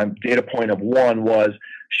experienced, and I'm data point of one, was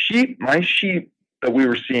my sheep that we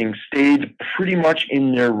were seeing stayed pretty much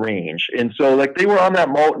in their range. And so like they were on that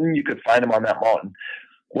mountain, you could find them on that mountain.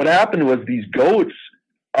 What happened was these goats,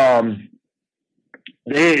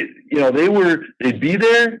 they'd be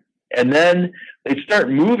there and then they'd start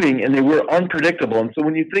moving and they were unpredictable. And so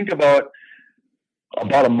when you think about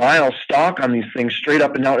a mile stalk on these things straight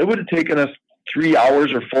up and down, it would have taken us 3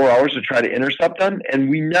 hours or 4 hours to try to intercept them, and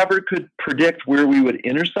we never could predict where we would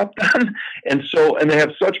intercept them. And they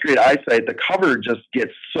have such great eyesight, the cover just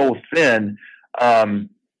gets so thin.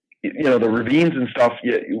 The ravines and stuff,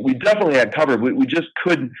 we definitely had cover. We just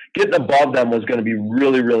couldn't. Getting above them was going to be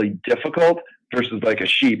really, really difficult versus like a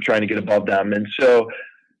sheep trying to get above them. And so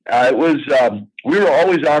it was, we were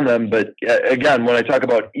always on them. But again, when I talk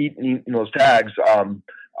about eating those tags,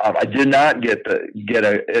 I did not get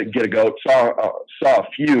a goat. Saw a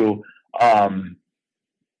few,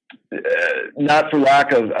 not for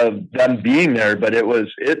lack of them being there, but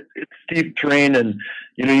it's steep terrain, and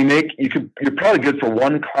you're probably good for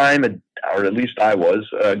one climb, or at least I was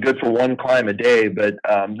good for one climb a day, but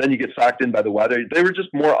then you get socked in by the weather. They were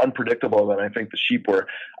just more unpredictable than I think the sheep were.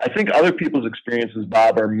 I think other people's experiences,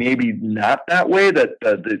 Bob, are maybe not that way. That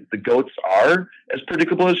the goats are as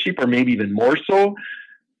predictable as sheep, or maybe even more so.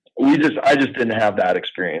 I just didn't have that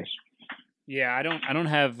experience. Yeah, I don't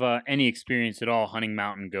have any experience at all hunting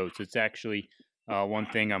mountain goats. It's actually one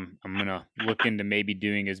thing I'm gonna look into maybe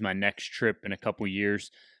doing as my next trip in a couple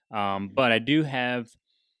years. But I do have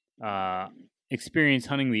experience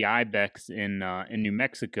hunting the ibex in New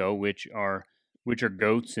Mexico, which are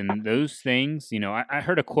goats, and those things. I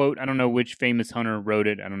heard a quote. I don't know which famous hunter wrote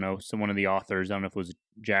it. I don't know, one of the authors. I don't know if it was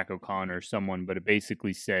Jack O'Connor or someone, but it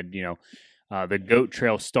basically said, the goat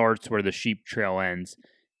trail starts where the sheep trail ends.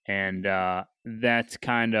 And that's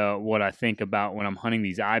kind of what I think about when I'm hunting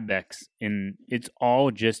these ibex. And it's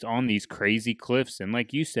all just on these crazy cliffs. And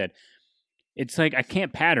like you said, it's like I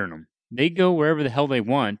can't pattern them. They go wherever the hell they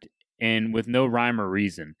want and with no rhyme or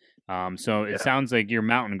reason. So it Yeah. sounds like your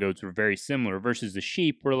mountain goats were very similar versus the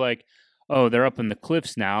sheep were like, oh, they're up in the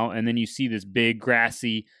cliffs now, and then you see this big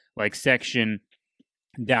grassy like section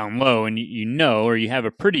down low, and you know, or you have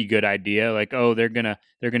a pretty good idea, like, oh, they're gonna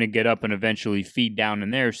get up and eventually feed down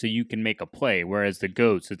in there, so you can make a play. Whereas the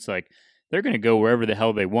goats, it's like they're gonna go wherever the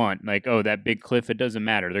hell they want. Like, oh, that big cliff, it doesn't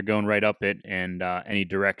matter. They're going right up it and any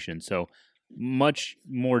direction. So much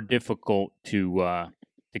more difficult to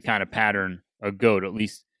kind of pattern a goat, at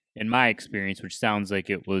least in my experience, which sounds like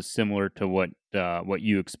it was similar to what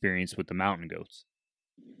you experienced with the mountain goats.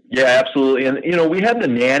 Yeah, absolutely. And we had the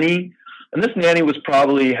nanny, and this nanny had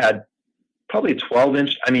probably a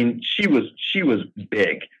 12-inch. I mean, she was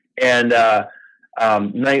big and nice,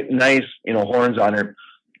 horns on her.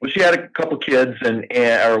 Well, she had a couple kids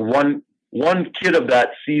or one kid of that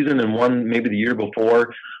season and one maybe the year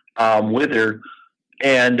before with her,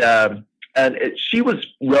 and she was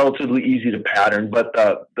relatively easy to pattern, but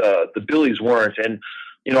the billies weren't. And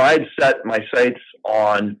I had set my sights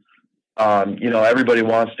on everybody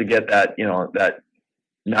wants to get that that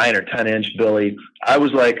 9 or 10-inch billy. I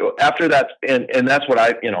was like, after that, and that's what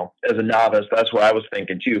I as a novice, that's what I was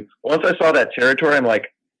thinking too. Once I saw that territory, I'm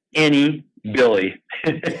like, any billy,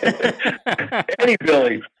 any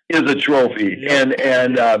billy is a trophy. Yeah.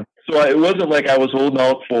 And so it wasn't like I was holding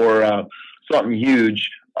out for something huge.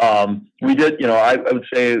 We did, I would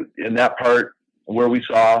say in that part where we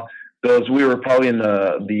saw those, we were probably in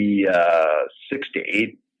the 6 to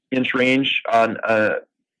 8 inch range on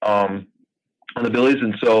the billies,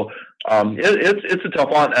 and so it's a tough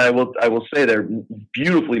one. And I will say they're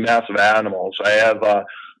beautifully massive animals. I have a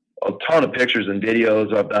ton of pictures and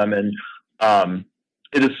videos of them, and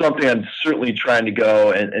it is something I'm certainly trying to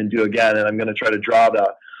go and do again. And I'm going to try to draw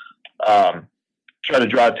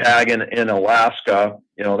a tag in Alaska.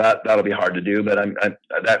 That'll be hard to do, but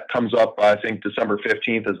that comes up. I think December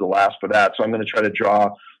 15th is the last for that, so I'm going to try to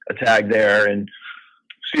draw a tag there and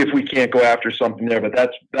see if we can't go after something there. But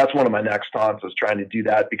that's one of my next taunts, is trying to do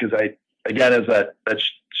that, because as that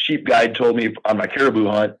sheep guide told me on my caribou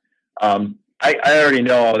hunt, I already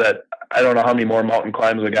know that I don't know how many more mountain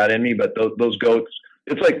climbs I got in me, but those goats,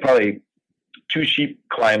 it's like probably 2 sheep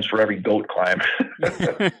climbs for every goat climb.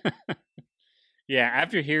 Yeah,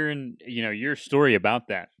 after hearing your story about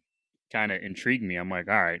that, kind of intrigued me. I'm like,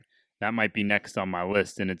 all right, that might be next on my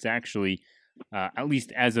list, and it's actually at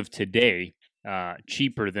least as of today,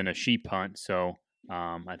 cheaper than a sheep hunt. So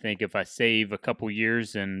I think if I save a couple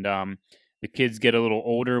years and the kids get a little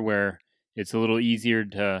older, where it's a little easier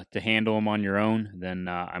to handle them on your own, then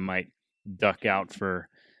I might duck out for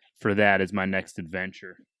that as my next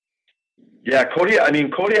adventure. Yeah,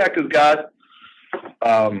 Kodiak has got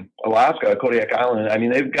Alaska, Kodiak Island. I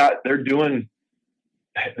mean, they've got a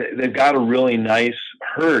really nice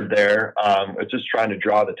herd there. It's just trying to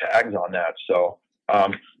draw the tags on that. So,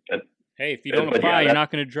 hey, if you don't apply, you're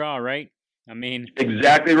not going to draw, right? I mean,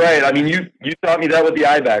 exactly right. I mean, you taught me that with the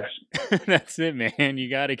ibex. That's it, man. You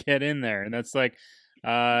got to get in there, and that's like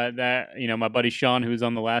that. My buddy Sean, who was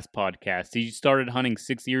on the last podcast, he started hunting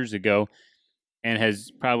 6 years ago, and has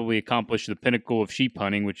probably accomplished the pinnacle of sheep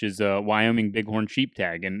hunting, which is a Wyoming bighorn sheep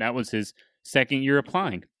tag, and that was his second year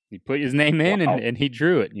applying. He put his name in, wow, and he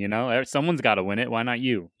drew it. Someone's got to win it. Why not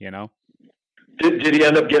you? Did he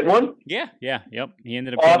end up getting one? Yeah, yep. He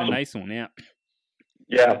ended up getting a nice one.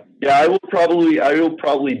 Yeah. I will probably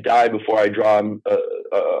die before I draw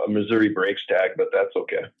a Missouri Breaks tag, but that's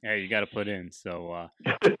okay. Yeah, you got to put in. So,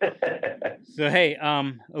 so hey,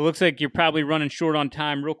 it looks like you're probably running short on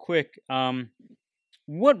time. Real quick,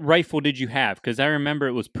 what rifle did you have? Because I remember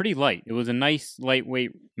it was pretty light. It was a nice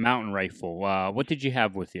lightweight mountain rifle. What did you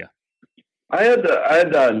have with you? I had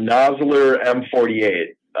the Nosler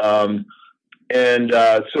M48.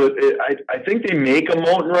 So I think they make a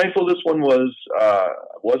mountain rifle. This one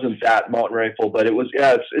wasn't that mountain rifle, but it was,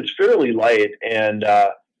 it's fairly light, and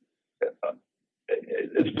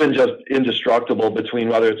it's been just indestructible between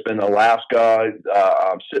whether it's been Alaska,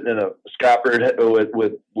 sitting in a scuppered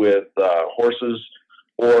with horses,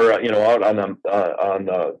 or out on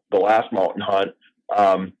the last mountain hunt.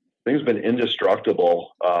 Things been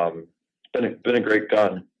indestructible. Been a great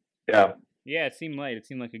gun. Yeah. Yeah, it seemed light. It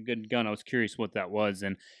seemed like a good gun. I was curious what that was,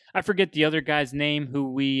 and I forget the other guy's name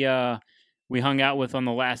who we hung out with on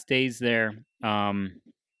the last days there.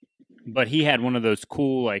 But he had one of those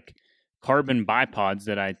cool like carbon bipods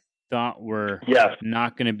that I thought were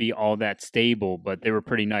not going to be all that stable, but they were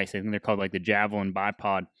pretty nice. I think they're called like the Javelin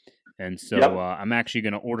bipod, and so I'm actually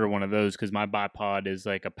going to order one of those because my bipod is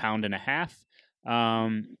like 1.5 pounds.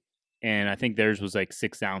 And I think theirs was like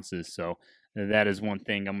 6 ounces. So that is one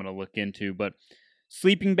thing I'm going to look into. But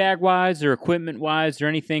sleeping bag wise or equipment wise or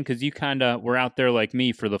anything, because you kind of were out there like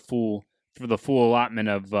me for the full allotment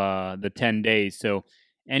of the 10 days. So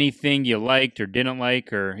anything you liked or didn't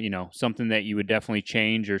like, or something that you would definitely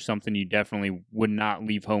change, or something you definitely would not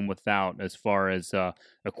leave home without, as far as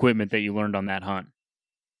equipment that you learned on that hunt.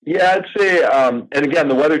 Yeah, I'd say, and again,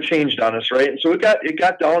 the weather changed on us, right? And so it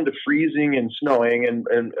got down to freezing and snowing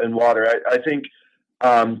and water. I think,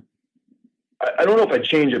 I don't know if I'd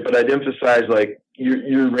change it, but I'd emphasize like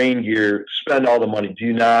your rain gear. Spend all the money.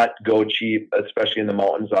 Do not go cheap, especially in the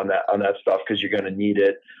mountains on that stuff, because you're going to need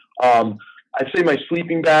it. I'd say my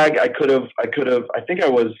sleeping bag. I could have. I think I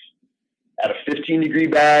was at a 15-degree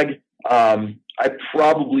bag. I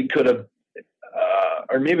probably could have,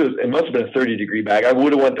 or maybe it must have been a 30-degree bag. I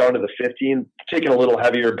would have went down to the 15, taken a little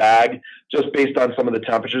heavier bag, just based on some of the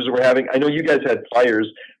temperatures that we're having. I know you guys had fires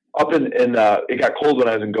up in it got cold when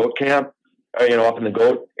I was in goat camp. Up in the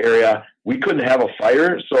goat area, we couldn't have a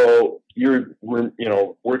fire, so we're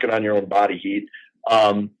working on your own body heat.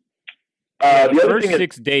 The first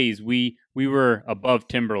 6 days, we were above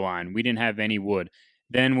timberline. We didn't have any wood.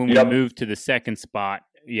 Then when we moved to the second spot,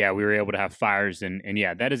 we were able to have fires, and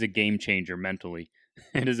that is a game changer mentally.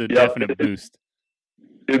 It is a definite boost.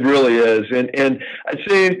 It really is, and I'd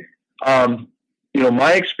say,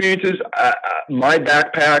 my experiences, my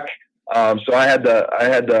backpack. So I had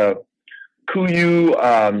the Kuiu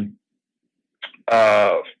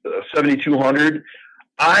 7200.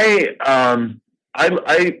 I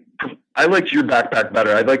liked your backpack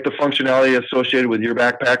better. I like the functionality associated with your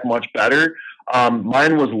backpack much better.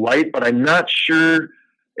 Mine was light, but I'm not sure.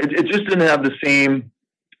 It just didn't have the same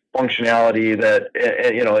functionality that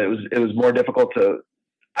it was more difficult to.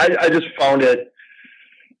 I just found it.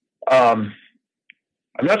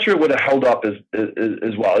 I'm not sure it would have held up as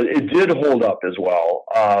well. It did hold up as well,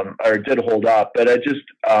 or it did hold up. But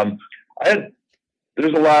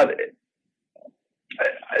there's a lot.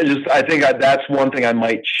 I think that's one thing I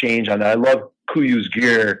might change on that. I love Kuiu's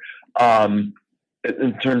gear in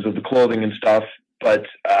terms of the clothing and stuff, but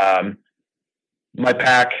my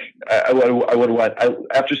pack, I would have went.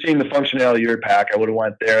 After seeing the functionality of your pack, I would have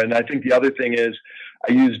went there. And I think the other thing is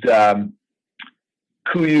I used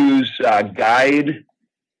Kuiu's guide,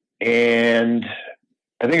 and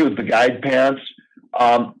I think it was the guide pants.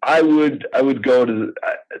 I would go to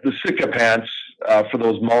the Sitka pants. For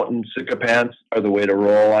those mountain Sitka pants are the way to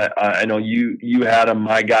roll. I know you had them.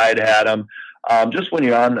 My guide had them. Just when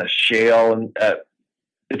you're on the shale, and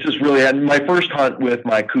it just really had my first hunt with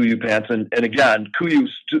my Kuiu pants. And again, Kuiu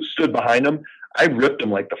stood behind them. I ripped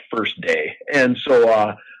them like the first day. And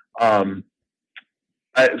so, I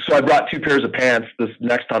brought 2 pairs of pants. This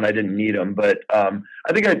next hunt I didn't need them, but I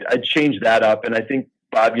think I'd change that up. And I think,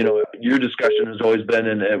 Bob, your discussion has always been,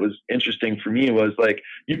 and it was interesting for me, was like,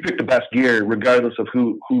 you pick the best gear regardless of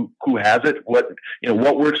who has it, what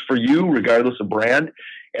works for you regardless of brand.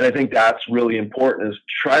 And I think that's really important, is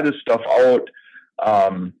try this stuff out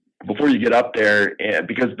before you get up there,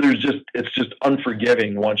 because it's just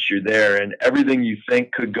unforgiving once you're there, and everything you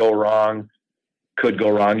think could go wrong could go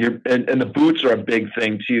wrong. And the boots are a big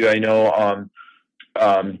thing too. I know,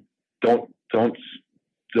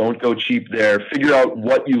 don't go cheap there. Figure out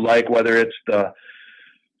what you like, whether it's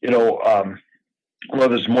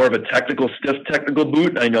whether it's more of a stiff technical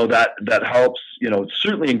boot. I know that helps.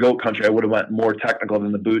 Certainly in goat country, I would have went more technical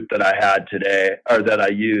than the boot that I had today, or that I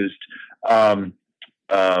used. But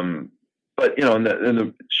in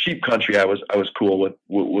the sheep country, I was cool with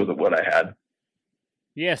what I had.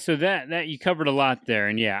 Yeah, so that you covered a lot there,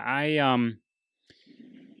 and I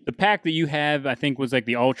the pack that you have, I think, was like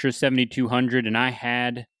the Ultra 7200, and I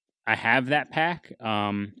have that pack.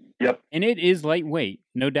 Yep. And it is lightweight,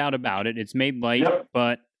 no doubt about it. It's made light,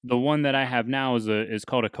 but the one that I have now is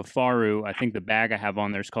called a Kafaru. I think the bag I have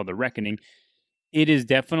on there is called the Reckoning. It is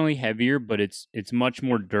definitely heavier, but it's much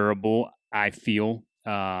more durable, I feel.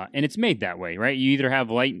 And it's made that way, right? You either have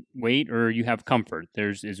lightweight or you have comfort.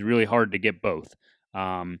 It's really hard to get both.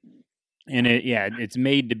 And it's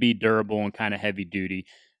made to be durable and kind of heavy duty.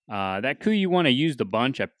 That Kuiu one I used a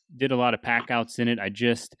bunch. I did a lot of pack outs in it. I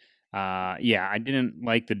just, I didn't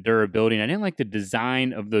like the durability, and I didn't like the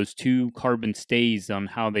design of those 2 carbon stays on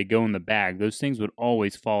how they go in the bag. Those things would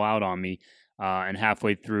always fall out on me, and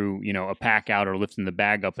halfway through, a pack out or lifting the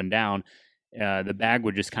bag up and down, the bag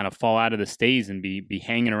would just kind of fall out of the stays and be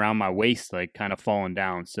hanging around my waist, like kind of falling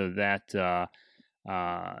down. So that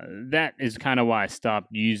That is kind of why I stopped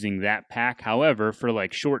using that pack. However, for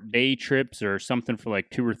like short day trips or something for like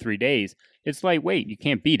 2 or 3 days, it's lightweight. You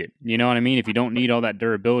can't beat it. You know what I mean? If you don't need all that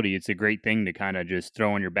durability, it's a great thing to kind of just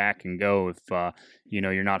throw on your back and go if,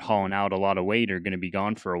 you're not hauling out a lot of weight or going to be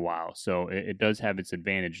gone for a while. So it does have its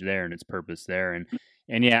advantage there and its purpose there. And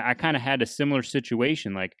yeah, I kind of had a similar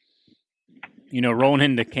situation. Like, rolling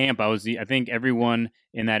into camp, I think everyone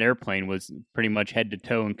in that airplane was pretty much head to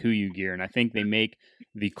toe in Kuiu gear. And I think they make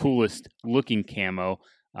the coolest looking camo.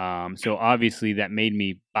 So obviously that made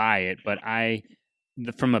me buy it, but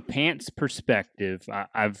from a pants perspective,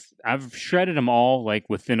 I've shredded them all like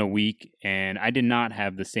within a week, and I did not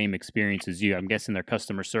have the same experience as you. I'm guessing their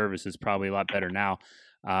customer service is probably a lot better now,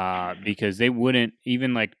 because they wouldn't,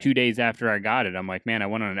 even like 2 days after I got it, I'm like, man, I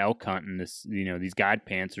went on an elk hunt, and these guide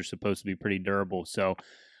pants are supposed to be pretty durable. So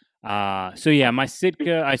yeah, my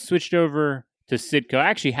Sitka, I switched over to Sitka. I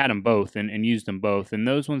actually had them both and used them both, and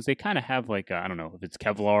those ones, they kind of have like I don't know if it's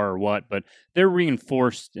Kevlar or what, but they're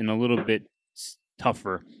reinforced and a little bit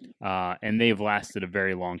tougher, and they've lasted a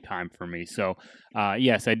very long time for me. So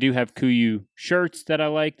yes, I do have Kuiu shirts that I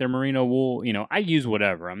like. They're merino wool. I use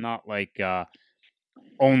whatever. I'm not like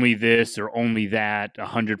only this or only that,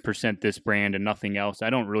 100% this brand and nothing else.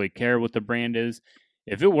 I don't really care what the brand is.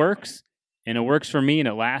 If it works and it works for me and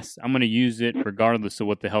it lasts, I'm going to use it regardless of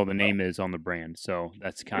what the hell the name is on the brand. So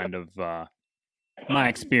that's kind of my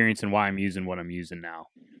experience and why I'm using what I'm using now.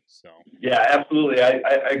 So yeah, absolutely. I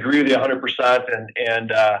agree with you 100%.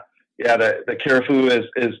 And yeah, the Caribou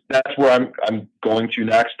is that's where I'm going to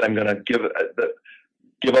next. I'm going to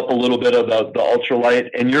give up a little bit of the ultralight.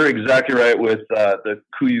 And you're exactly right with the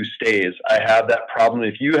Kuiu stays. I have that problem.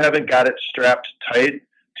 If you haven't got it strapped tight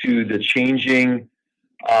to the changing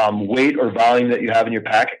weight or volume that you have in your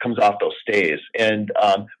pack, it comes off those stays. And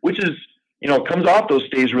which is, it comes off those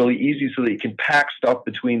stays really easy so that you can pack stuff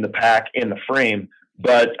between the pack and the frame.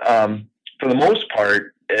 But for the most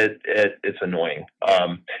part, it's annoying.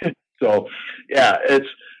 So yeah,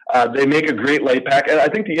 they make a great light pack. And I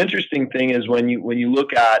think the interesting thing is when you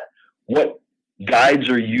look at what guides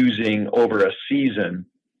are using over a season,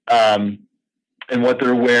 and what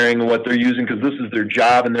they're wearing and what they're using, because this is their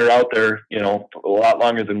job and they're out there, a lot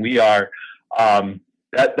longer than we are.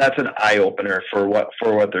 That's an eye opener for what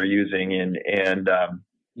they're using and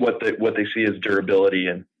what they see as durability.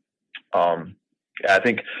 And I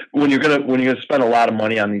think when you're gonna spend a lot of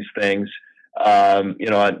money on these things, on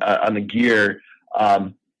the gear,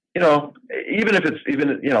 even if it's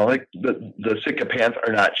like the Sitka pants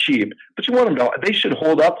are not cheap, but you want them to, they should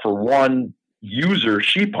hold up for one user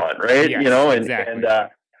sheep hunt, right? Yes, exactly.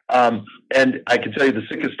 And I can tell you the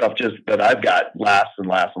Sitka stuff just that I've got lasts and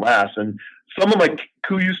lasts and lasts, and some of my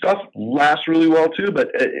Kuiu stuff lasts really well too.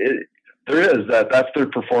 But that's their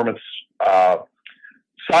performance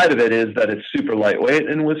side of it, is that it's super lightweight,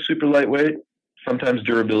 and with super lightweight, sometimes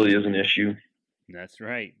durability is an issue. That's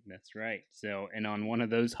right. So, and on one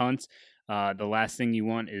of those hunts, the last thing you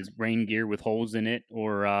want is rain gear with holes in it,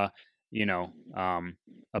 or a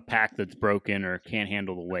pack that's broken or can't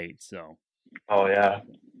handle the weight. So, oh yeah,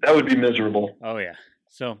 that would be miserable. Oh yeah.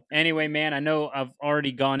 So anyway, man, I know I've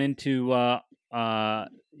already gone into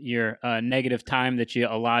your negative time that you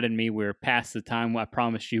allotted me. We're past the time I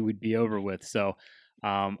promised you we'd be over with. So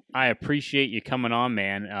I appreciate you coming on,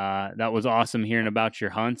 man. That was awesome hearing about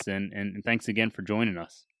your hunts, and thanks again for joining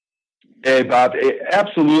us. Hey, Bob,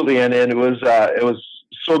 absolutely, and it was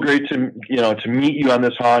so great to meet you on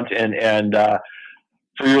this hunt, and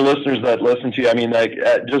for your listeners that listen to you, I mean, like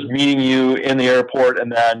just meeting you in the airport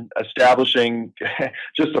and then establishing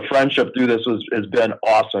just a friendship through this has been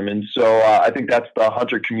awesome. And so I think that's the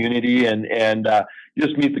hunter community, and you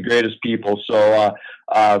just meet the greatest people. So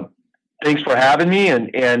thanks for having me,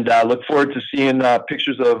 and look forward to seeing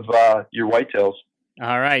pictures of your whitetails.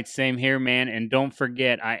 All right, same here, man. And don't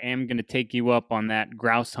forget, I am going to take you up on that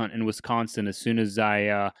grouse hunt in Wisconsin as soon as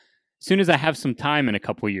I have some time in a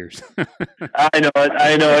couple of years. I know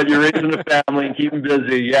it. You're raising a family and keeping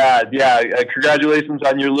busy. Yeah. Congratulations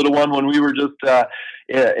on your little one. When we were just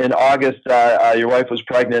in August, your wife was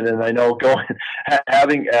pregnant, and I know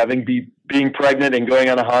being pregnant and going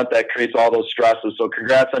on a hunt, that creates all those stresses. So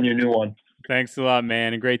congrats on your new one. Thanks a lot,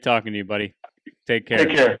 man, and great talking to you, buddy. Take care.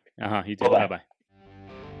 Take care. You too. Bye-bye.